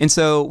 And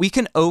so we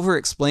can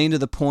over-explain to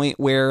the point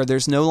where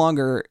there's no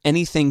longer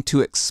anything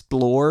to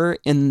explore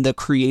in the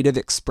creative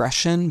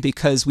expression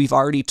because we've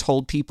already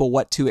told people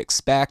what to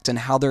expect and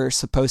how they're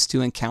supposed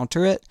to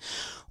encounter it.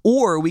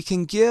 Or we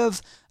can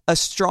give a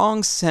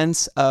strong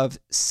sense of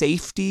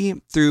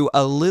safety through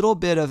a little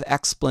bit of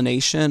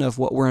explanation of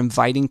what we're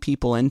inviting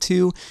people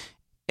into,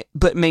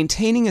 but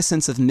maintaining a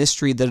sense of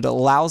mystery that it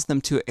allows them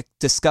to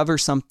discover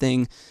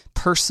something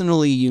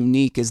personally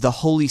unique as the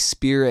Holy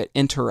Spirit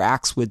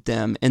interacts with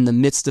them in the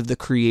midst of the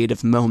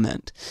creative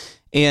moment.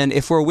 And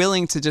if we're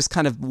willing to just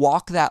kind of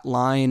walk that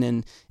line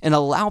and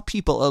allow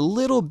people a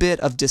little bit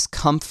of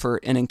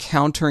discomfort in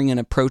encountering and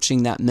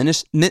approaching that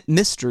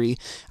mystery,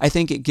 I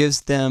think it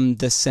gives them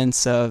the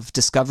sense of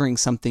discovering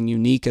something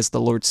unique as the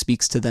Lord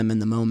speaks to them in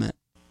the moment.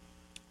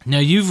 Now,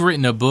 you've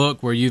written a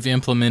book where you've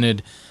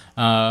implemented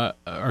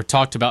or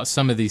talked about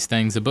some of these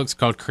things. The book's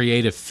called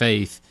Creative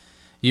Faith.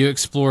 You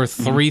explore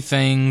three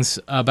things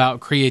about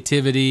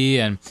creativity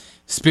and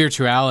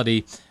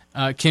spirituality.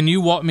 Can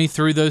you walk me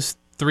through those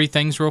three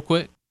things real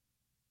quick?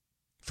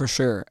 For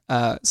sure.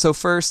 So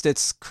first,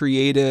 it's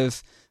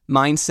creative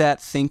mindset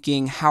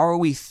thinking. How are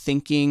we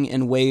thinking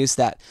in ways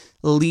that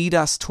lead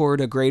us toward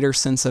a greater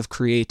sense of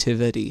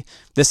creativity?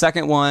 The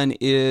second one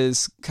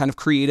is kind of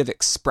creative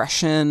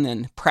expression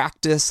and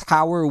practice.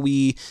 How are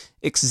we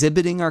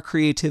exhibiting our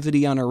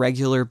creativity on a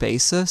regular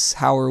basis?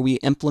 How are we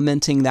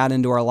implementing that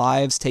into our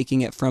lives,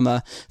 taking it from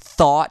a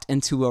thought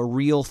into a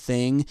real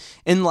thing?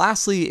 And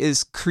lastly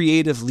is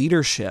creative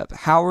leadership.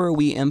 How are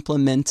we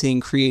implementing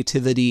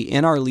creativity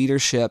in our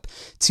leadership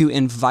to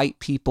invite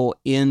people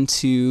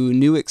into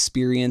new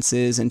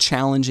experiences and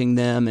challenging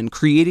them and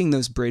creating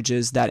those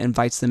bridges that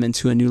invites them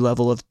into a new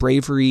level of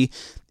bravery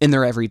in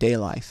their everyday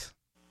life?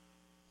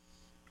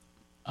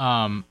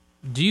 Do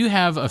you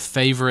have a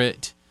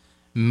favorite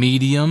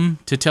medium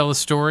to tell a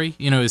story?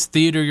 You know, is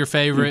theater your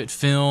favorite,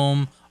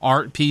 film,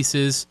 art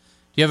pieces?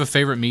 Do you have a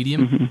favorite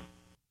medium?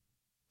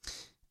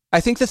 I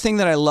think the thing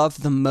that I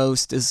love the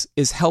most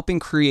is helping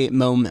create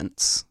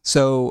moments.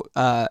 So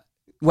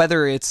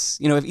whether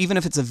it's, even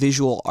if it's a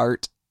visual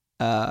art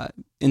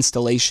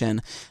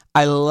installation,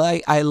 I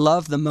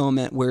love the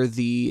moment where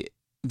the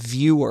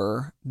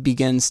viewer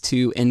begins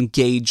to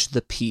engage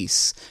the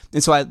piece.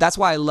 And so that's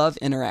why I love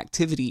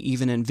interactivity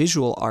even in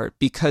visual art,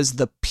 because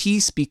the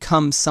piece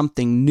becomes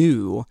something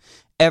new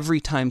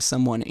every time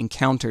someone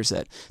encounters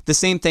it. The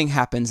same thing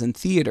happens in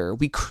theater.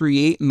 We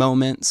create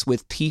moments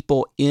with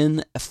people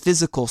in a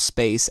physical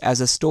space as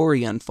a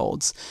story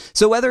unfolds.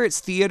 So whether it's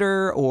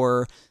theater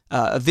or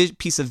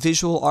piece of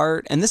visual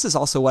art, and this is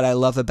also what I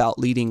love about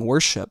leading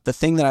worship. The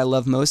thing that I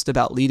love most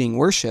about leading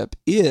worship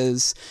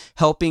is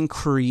helping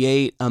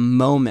create a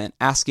moment,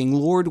 asking,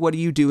 Lord, what are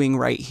you doing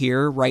right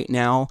here, right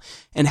now?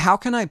 And how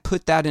can I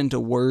put that into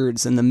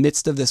words in the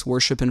midst of this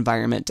worship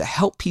environment to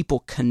help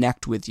people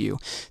connect with you?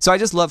 So I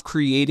just love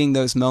creating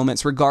those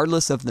moments,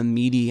 regardless of the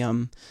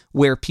medium,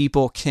 where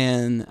people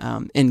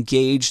can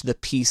engage the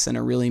piece in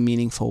a really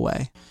meaningful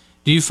way.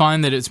 Do you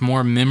find that it's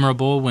more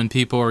memorable when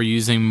people are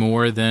using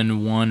more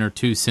than one or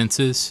two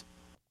senses?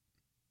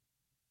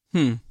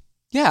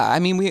 Yeah, I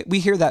mean, we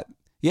hear that.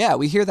 Yeah,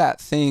 we hear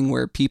that thing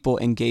where people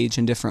engage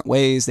in different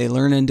ways, they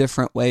learn in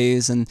different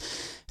ways, and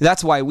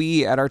that's why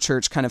we at our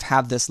church kind of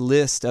have this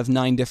list of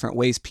 9 different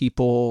ways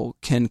people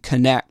can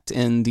connect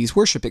in these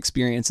worship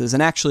experiences.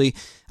 And actually,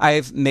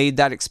 I've made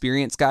that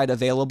experience guide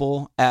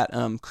available at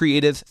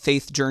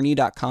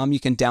creativefaithjourney.com. You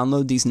can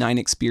download these 9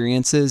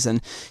 experiences,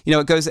 and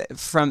it goes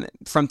from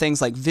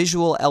things like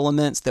visual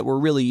elements that we're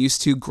really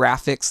used to,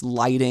 graphics,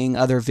 lighting,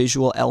 other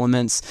visual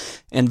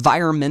elements,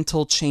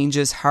 environmental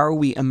changes. How are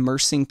we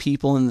immersing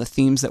people in the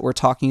themes that we're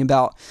talking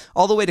about,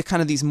 all the way to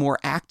kind of these more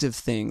active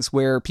things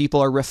where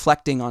people are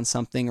reflecting on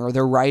something, or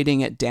they're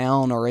writing it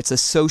down, or it's a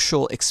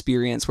social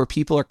experience where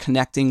people are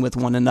connecting with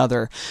one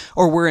another,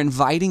 or we're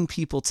inviting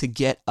people to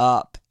get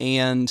up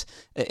and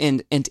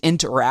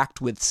interact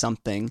with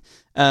something.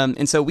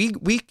 And so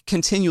we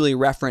continually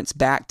reference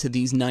back to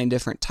these 9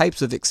 different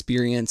types of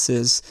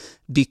experiences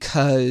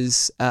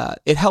because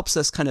it helps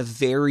us kind of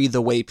vary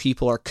the way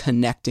people are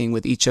connecting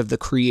with each of the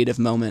creative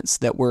moments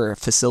that we're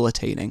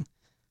facilitating.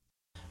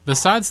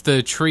 Besides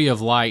the Tree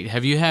of Light,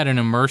 have you had an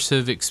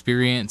immersive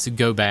experience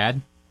go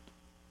bad?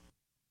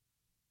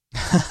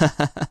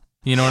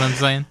 You know what I'm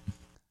saying?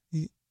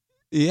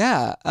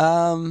 Yeah.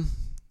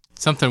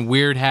 Something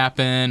weird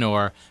happened,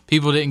 or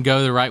people didn't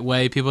go the right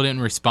way, people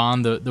didn't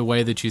respond the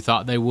way that you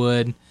thought they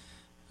would.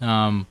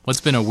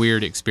 What's been a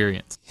weird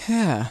experience?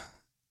 Yeah.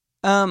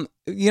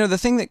 The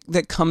thing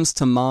that comes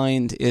to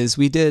mind is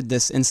we did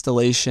this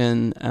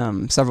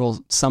installation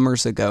several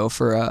summers ago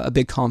for a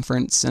big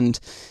conference, and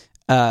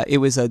it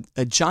was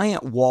a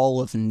giant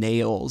wall of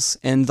nails,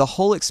 and the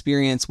whole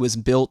experience was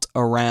built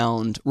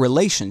around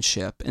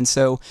relationship. And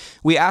so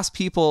we asked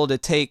people to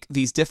take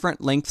these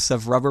different lengths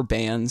of rubber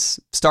bands,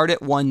 start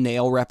at one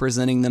nail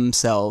representing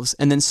themselves,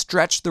 and then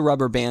stretch the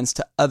rubber bands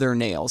to other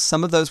nails.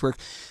 Some of those were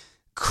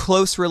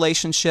close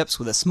relationships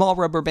with a small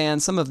rubber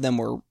band. Some of them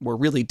were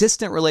really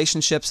distant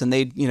relationships, and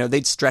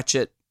they'd stretch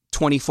it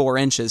 24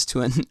 inches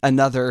to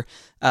another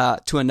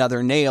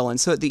nail. And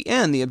so at the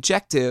end, the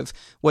objective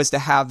was to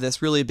have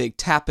this really big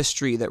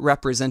tapestry that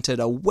represented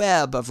a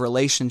web of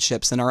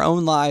relationships in our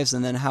own lives,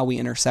 and then how we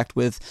intersect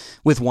with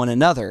one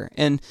another.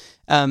 And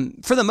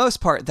for the most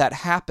part, that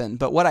happened.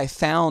 But what I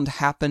found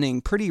happening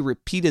pretty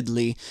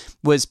repeatedly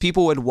was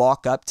people would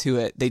walk up to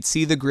it, they'd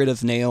see the grid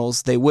of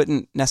nails, they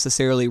wouldn't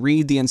necessarily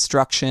read the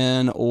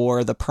instruction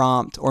or the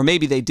prompt, or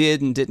maybe they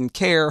did and didn't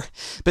care,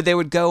 but they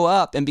would go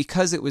up, and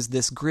because it was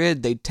this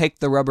grid, they'd take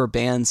the rubber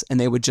bands and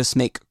they would just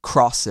make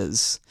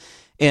crosses.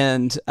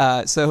 And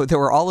so there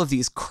were all of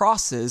these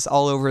crosses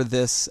all over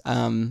this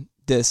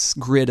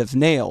grid of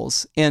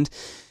nails. And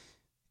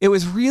it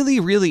was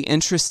really, really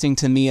interesting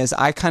to me as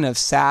I kind of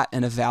sat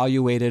and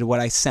evaluated what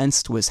I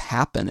sensed was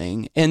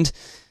happening. And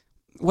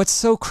what's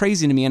so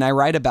crazy to me, and I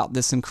write about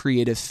this in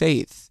Creative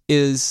Faith,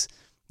 is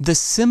the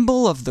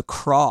symbol of the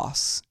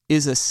cross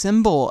is a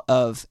symbol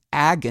of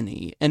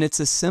agony, and it's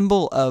a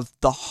symbol of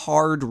the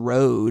hard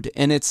road,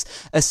 and it's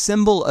a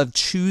symbol of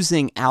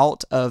choosing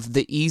out of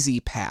the easy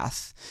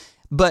path.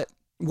 But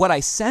what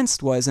I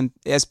sensed was, and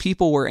as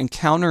people were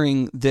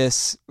encountering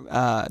this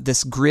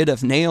grid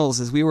of nails,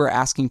 as we were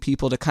asking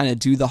people to kind of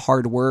do the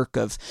hard work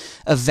of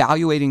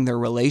evaluating their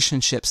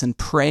relationships and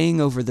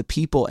praying over the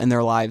people in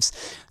their lives,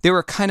 they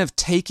were kind of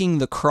taking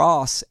the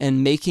cross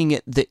and making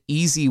it the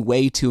easy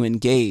way to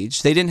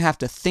engage. They didn't have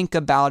to think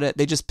about it.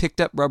 They just picked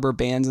up rubber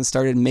bands and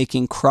started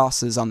making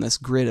crosses on this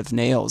grid of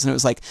nails. And it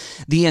was like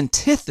the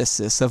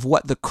antithesis of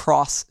what the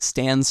cross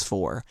stands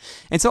for.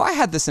 And so I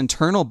had this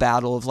internal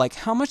battle of like,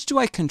 how much do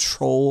I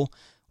control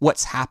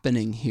what's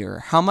happening here?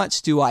 How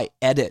much do I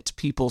edit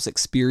people's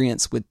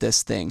experience with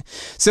this thing?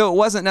 So it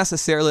wasn't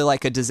necessarily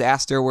like a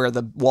disaster where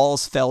the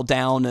walls fell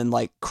down and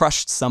like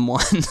crushed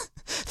someone,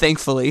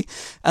 thankfully.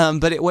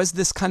 But it was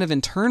this kind of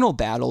internal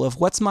battle of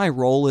what's my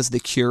role as the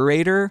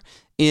curator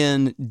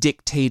in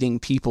dictating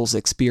people's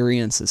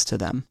experiences to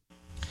them.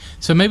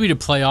 So maybe to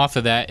play off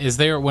of that, is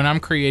there, when I'm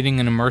creating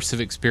an immersive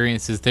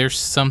experience, is there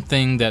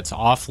something that's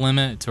off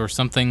limits, or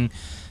some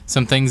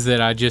things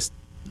that I just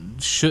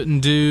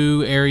shouldn't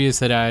do, areas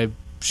that I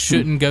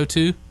shouldn't go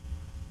to?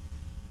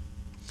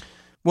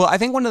 Well, I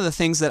think one of the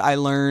things that I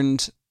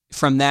learned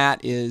from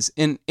that is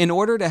in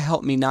order to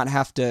help me not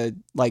have to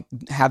like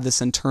have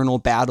this internal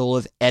battle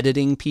of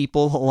editing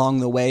people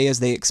along the way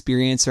as they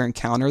experience or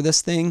encounter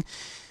this thing,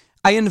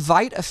 I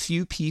invite a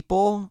few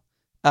people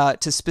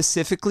to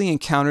specifically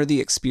encounter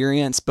the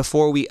experience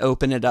before we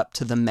open it up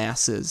to the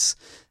masses.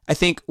 I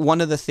think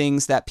one of the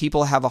things that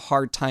people have a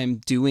hard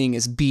time doing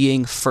is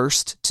being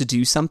first to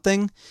do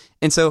something.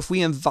 And so if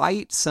we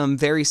invite some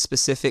very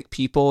specific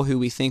people who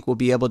we think will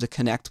be able to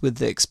connect with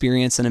the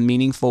experience in a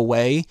meaningful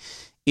way,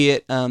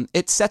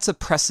 it sets a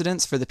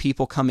precedence for the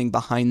people coming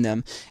behind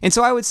them. And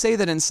so I would say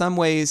that in some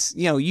ways,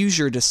 use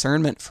your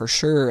discernment for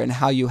sure and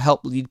how you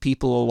help lead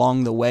people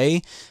along the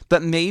way.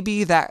 But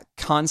maybe that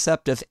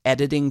concept of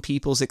editing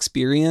people's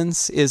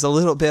experience is a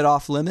little bit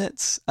off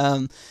limits.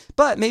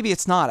 But maybe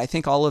it's not. I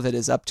think all of it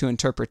is up to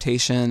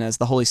interpretation as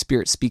the Holy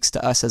Spirit speaks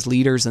to us as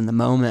leaders in the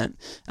moment.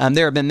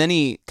 There have been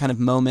many kind of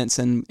moments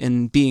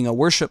in being a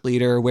worship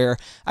leader where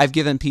I've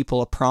given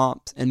people a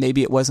prompt and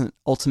maybe it wasn't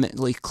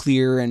ultimately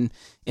clear and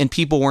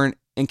people weren't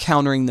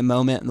encountering the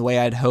moment in the way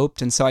I'd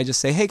hoped. And so I just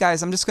say, hey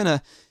guys, I'm just going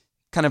to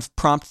kind of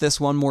prompt this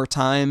one more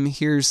time.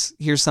 Here's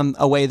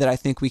a way that I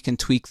think we can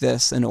tweak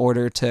this in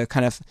order to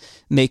kind of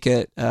make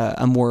it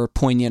a more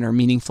poignant or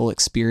meaningful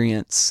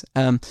experience.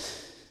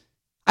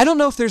 I don't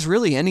know if there's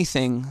really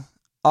anything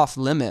off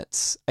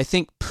limits. I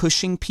think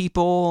pushing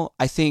people,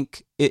 I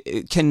think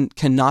it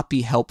cannot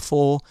be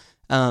helpful.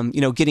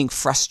 Getting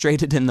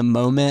frustrated in the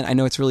moment. I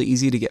know it's really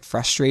easy to get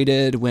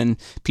frustrated when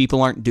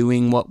people aren't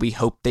doing what we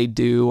hope they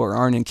do or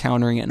aren't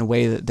encountering it in a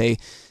way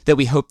that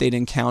we hope they'd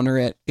encounter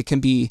it. It can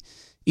be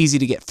easy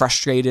to get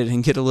frustrated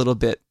and get a little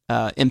bit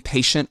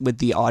impatient with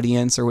the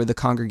audience or with the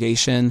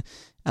congregation.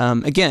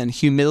 Again,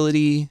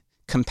 humility,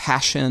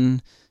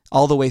 compassion,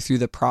 all the way through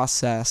the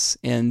process,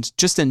 and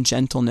just in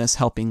gentleness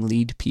helping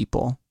lead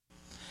people.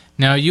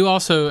 Now, you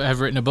also have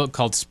written a book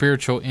called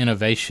Spiritual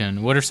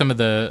Innovation. What are some of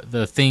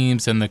the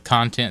themes and the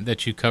content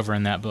that you cover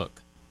in that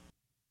book?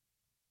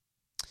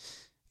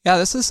 Yeah,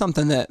 this is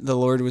something that the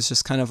Lord was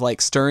just kind of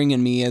like stirring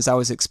in me as I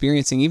was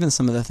experiencing even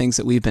some of the things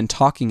that we've been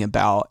talking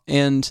about.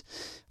 And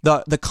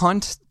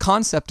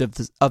concept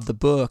of the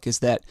book is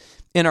that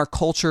in our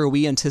culture,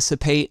 we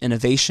anticipate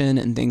innovation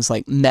in things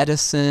like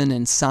medicine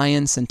and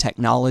science and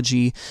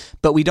technology,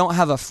 but we don't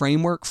have a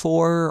framework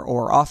for,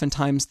 or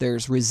oftentimes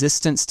there's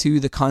resistance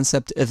to the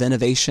concept of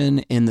innovation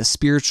in the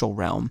spiritual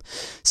realm.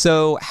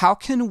 So how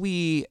can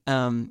we,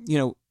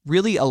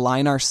 really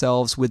align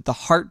ourselves with the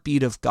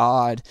heartbeat of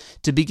God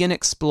to begin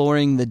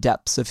exploring the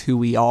depths of who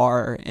we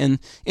are? And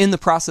in the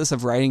process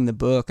of writing the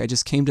book, I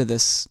just came to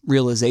this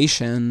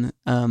realization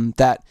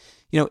that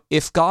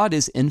if God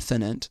is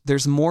infinite,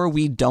 there's more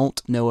we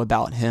don't know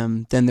about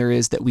him than there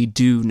is that we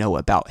do know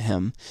about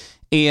him.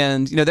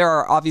 And, there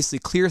are obviously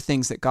clear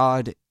things that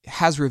God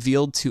has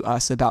revealed to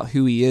us about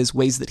who he is,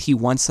 ways that he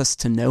wants us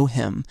to know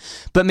him.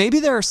 But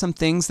maybe there are some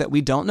things that we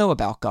don't know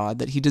about God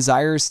that he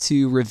desires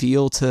to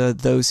reveal to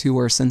those who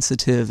are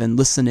sensitive and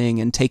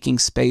listening and taking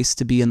space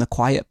to be in the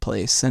quiet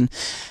place. And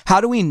how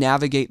do we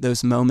navigate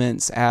those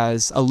moments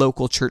as a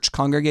local church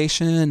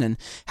congregation? And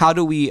how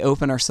do we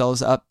open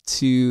ourselves up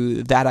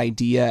to that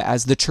idea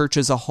as the church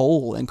as a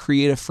whole and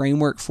create a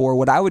framework for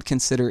what I would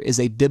consider is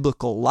a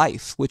biblical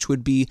life, which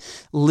would be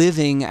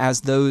living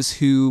as those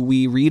who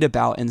we read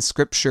about in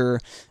Scripture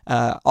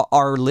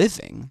are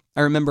living?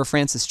 I remember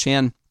Francis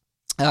Chan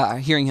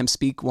hearing him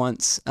speak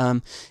once,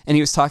 and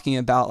he was talking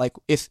about like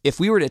if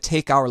we were to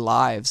take our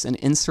lives and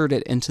insert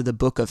it into the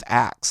book of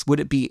Acts, would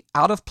it be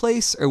out of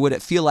place or would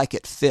it feel like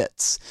it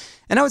fits?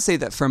 And I would say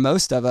that for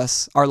most of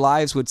us, our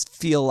lives would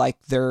feel like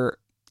they're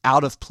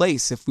out of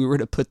place if we were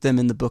to put them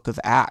in the book of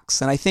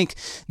Acts. And I think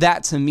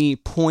that to me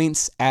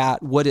points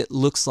at what it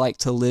looks like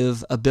to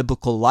live a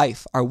biblical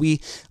life. Are we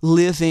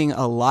living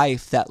a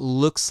life that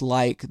looks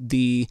like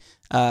the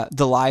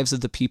lives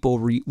of the people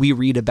we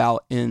read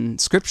about in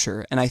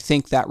Scripture? And I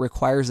think that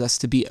requires us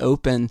to be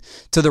open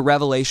to the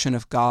revelation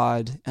of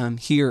God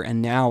here and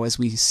now as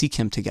we seek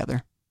him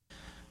together.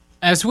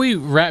 As we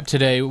wrap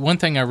today, one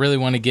thing I really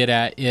want to get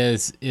at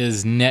is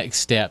next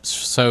steps.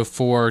 So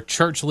for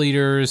church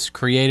leaders,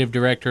 creative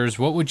directors,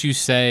 what would you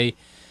say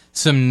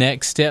some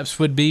next steps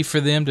would be for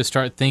them to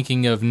start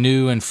thinking of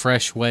new and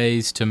fresh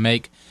ways to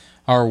make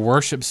our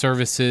worship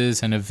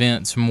services and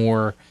events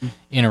more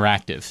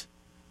interactive?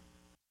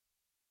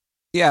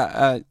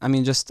 Yeah,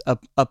 just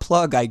a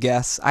plug, I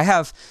guess. I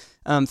have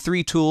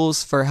 3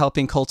 tools for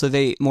helping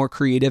cultivate more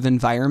creative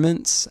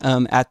environments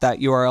at that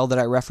URL that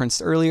I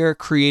referenced earlier,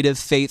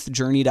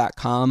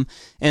 creativefaithjourney.com.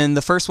 And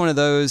the first one of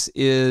those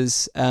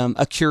is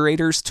a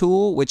curator's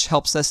tool, which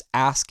helps us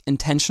ask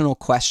intentional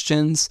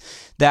questions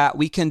that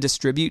we can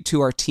distribute to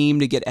our team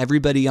to get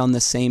everybody on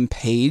the same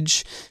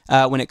page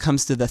when it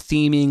comes to the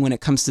theming, when it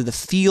comes to the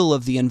feel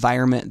of the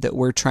environment that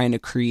we're trying to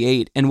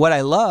create. And what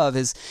I love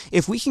is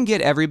if we can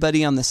get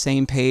everybody on the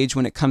same page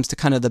when it comes to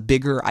kind of the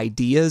bigger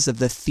ideas of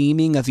the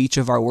theming of each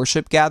of our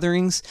worship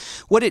gatherings,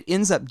 what it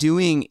ends up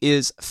doing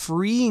is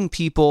freeing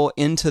people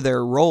into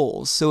their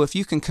roles. So if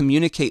you can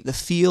communicate the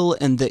feel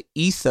and the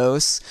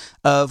ethos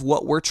of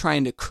what we're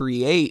trying to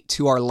create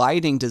to our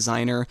lighting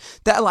designer,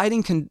 that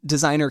lighting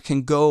designer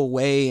can go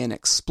away and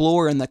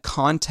explore in the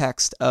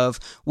context of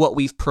what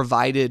we've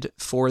provided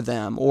for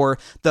them. Or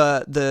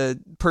the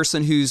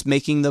person who's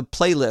making the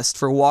playlist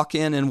for walk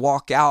in and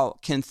walk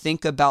out can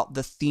think about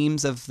the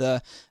themes of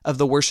the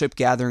worship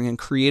gathering and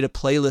create a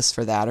playlist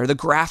for that. Or the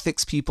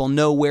graphics people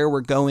know where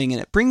we're going,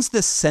 and it brings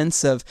this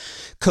sense of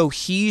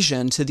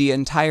cohesion to the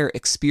entire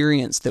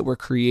experience that we're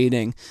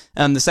creating.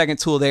 The second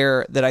tool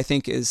there that I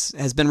think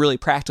has been really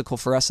practical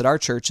for us at our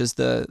church is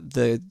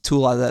the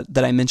tool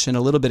that I mentioned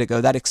a little bit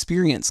ago, that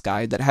experience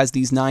guide that has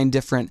these 9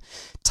 different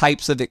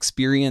types of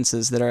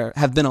experiences that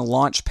have been a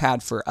launch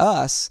pad for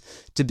us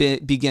to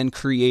begin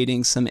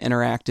creating some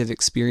interactive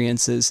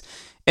experiences.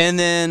 And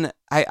then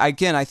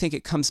I think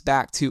it comes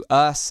back to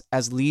us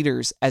as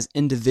leaders, as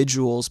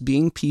individuals,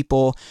 being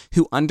people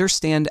who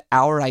understand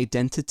our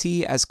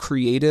identity as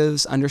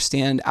creatives,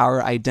 understand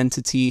our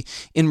identity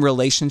in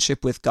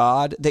relationship with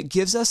God, that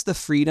gives us the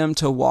freedom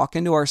to walk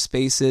into our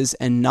spaces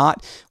and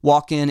not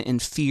walk in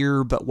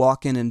fear, but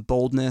walk in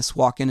boldness,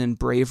 walk in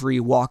bravery,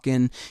 walk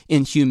in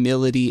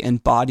humility,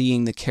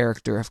 embodying the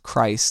character of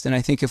Christ. And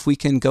I think if we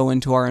can go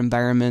into our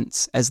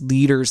environments as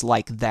leaders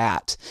like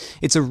that,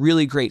 it's a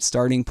really great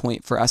starting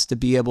point for us to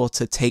be able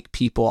to take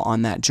people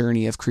on that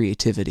journey of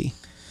creativity.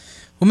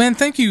 Well, man,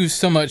 thank you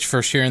so much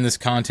for sharing this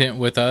content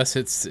with us.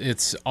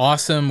 It's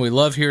awesome. We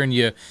love hearing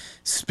you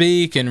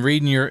speak and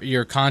reading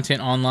your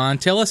content online.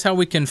 Tell us how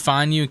we can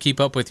find you and keep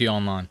up with you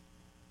online.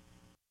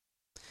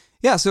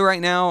 Yeah, so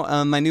right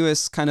now, my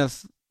newest kind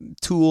of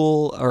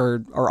tool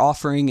or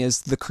offering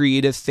is the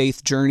Creative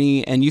Faith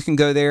Journey, and you can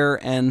go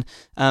there and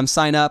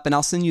sign up, and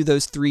I'll send you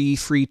those 3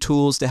 free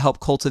tools to help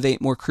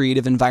cultivate more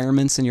creative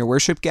environments in your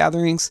worship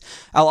gatherings.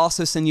 I'll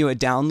also send you a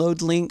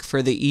download link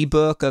for the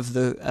ebook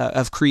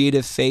of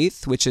Creative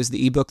Faith, which is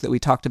the ebook that we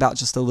talked about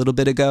just a little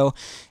bit ago.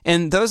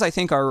 And those, I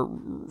think, are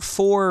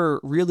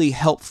 4 really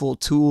helpful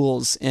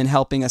tools in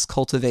helping us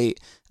cultivate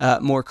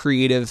more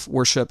creative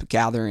worship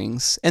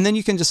gatherings. And then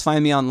you can just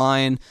find me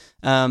online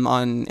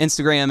on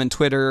Instagram and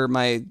Twitter.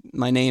 My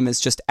name is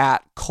just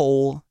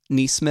 @Cole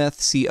Nesmith,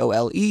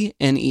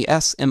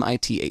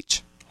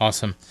 Colenesmith.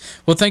 Awesome.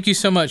 Well, thank you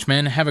so much,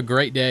 man. Have a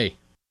great day.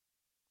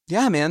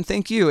 Yeah, man.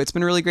 Thank you. It's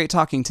been really great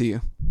talking to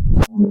you.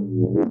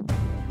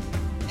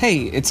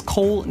 Hey, it's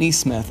Cole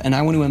Nesmith, and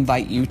I want to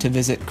invite you to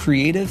visit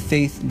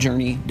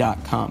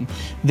creativefaithjourney.com.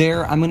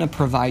 There, I'm going to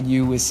provide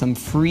you with some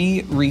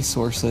free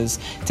resources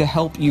to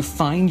help you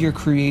find your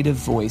creative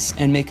voice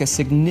and make a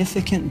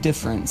significant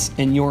difference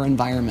in your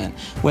environment,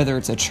 whether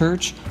it's a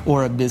church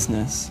or a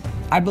business.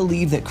 I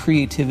believe that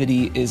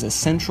creativity is a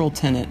central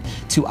tenet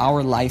to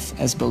our life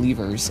as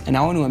believers, and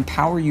I want to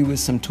empower you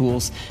with some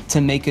tools to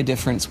make a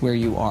difference where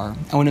you are.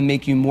 I want to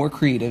make you more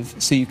creative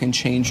so you can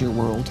change your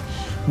world.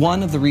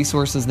 One of the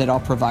resources that I'll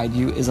provide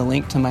you is a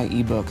link to my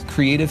ebook,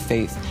 Creative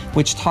Faith,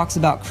 which talks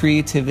about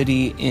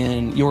creativity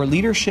in your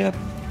leadership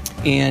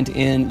and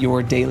in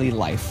your daily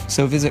life.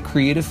 So visit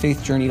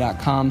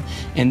creativefaithjourney.com,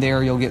 and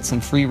there you'll get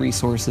some free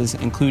resources,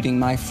 including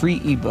my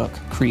free ebook,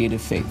 Creative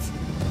Faith.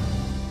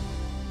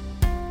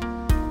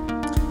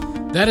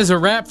 That is a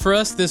wrap for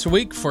us this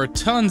week. For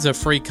tons of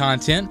free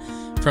content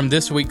from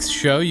this week's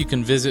show, you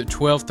can visit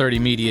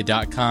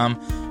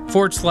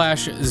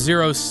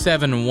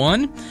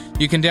 1230media.com/071.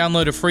 You can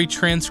download a free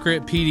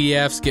transcript,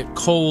 PDFs, get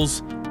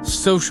Cole's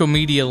social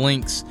media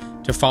links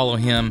to follow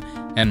him,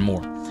 and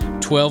more.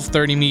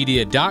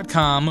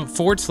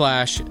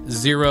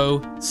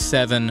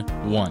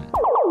 1230media.com/071.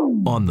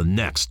 On the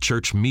next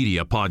Church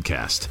Media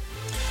Podcast.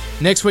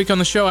 Next week on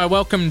the show, I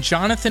welcome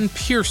Jonathan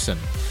Pearson.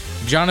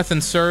 Jonathan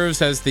serves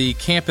as the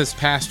campus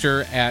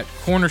pastor at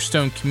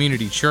Cornerstone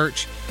Community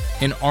Church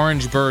in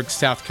Orangeburg,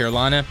 South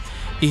Carolina.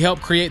 He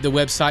helped create the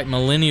website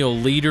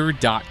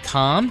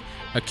millennialleader.com,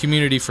 a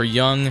community for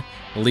young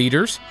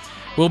leaders.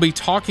 We'll be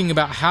talking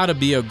about how to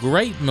be a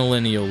great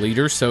millennial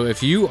leader, so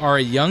if you are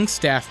a young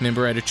staff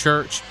member at a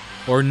church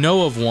or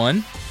know of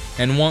one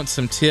and want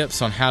some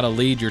tips on how to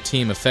lead your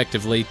team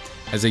effectively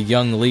as a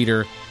young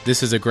leader,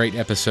 this is a great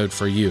episode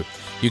for you.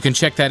 You can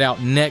check that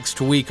out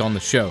next week on the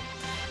show.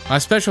 My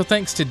special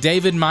thanks to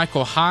David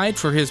Michael Hyde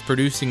for his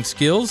producing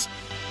skills.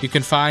 You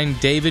can find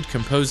David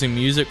composing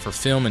music for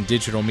film and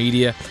digital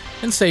media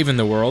and saving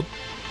the world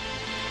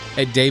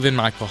at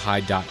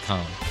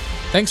davidmichaelhyde.com.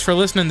 Thanks for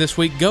listening this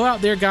week. Go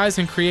out there, guys,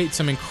 and create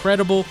some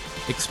incredible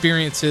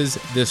experiences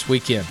this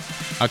weekend.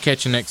 I'll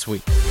catch you next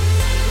week.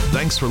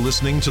 Thanks for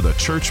listening to the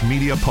Church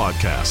Media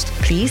Podcast.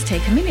 Please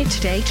take a minute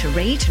today to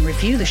rate and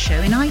review the show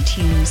in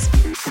iTunes.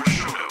 For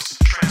show notes,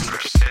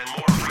 transcripts, and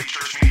more free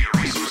church media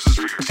resources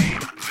for your team,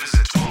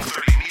 visit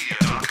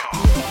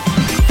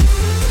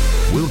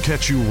 1230media.com. We'll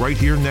catch you right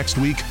here next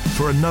week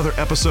for another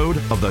episode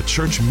of the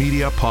Church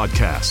Media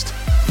Podcast.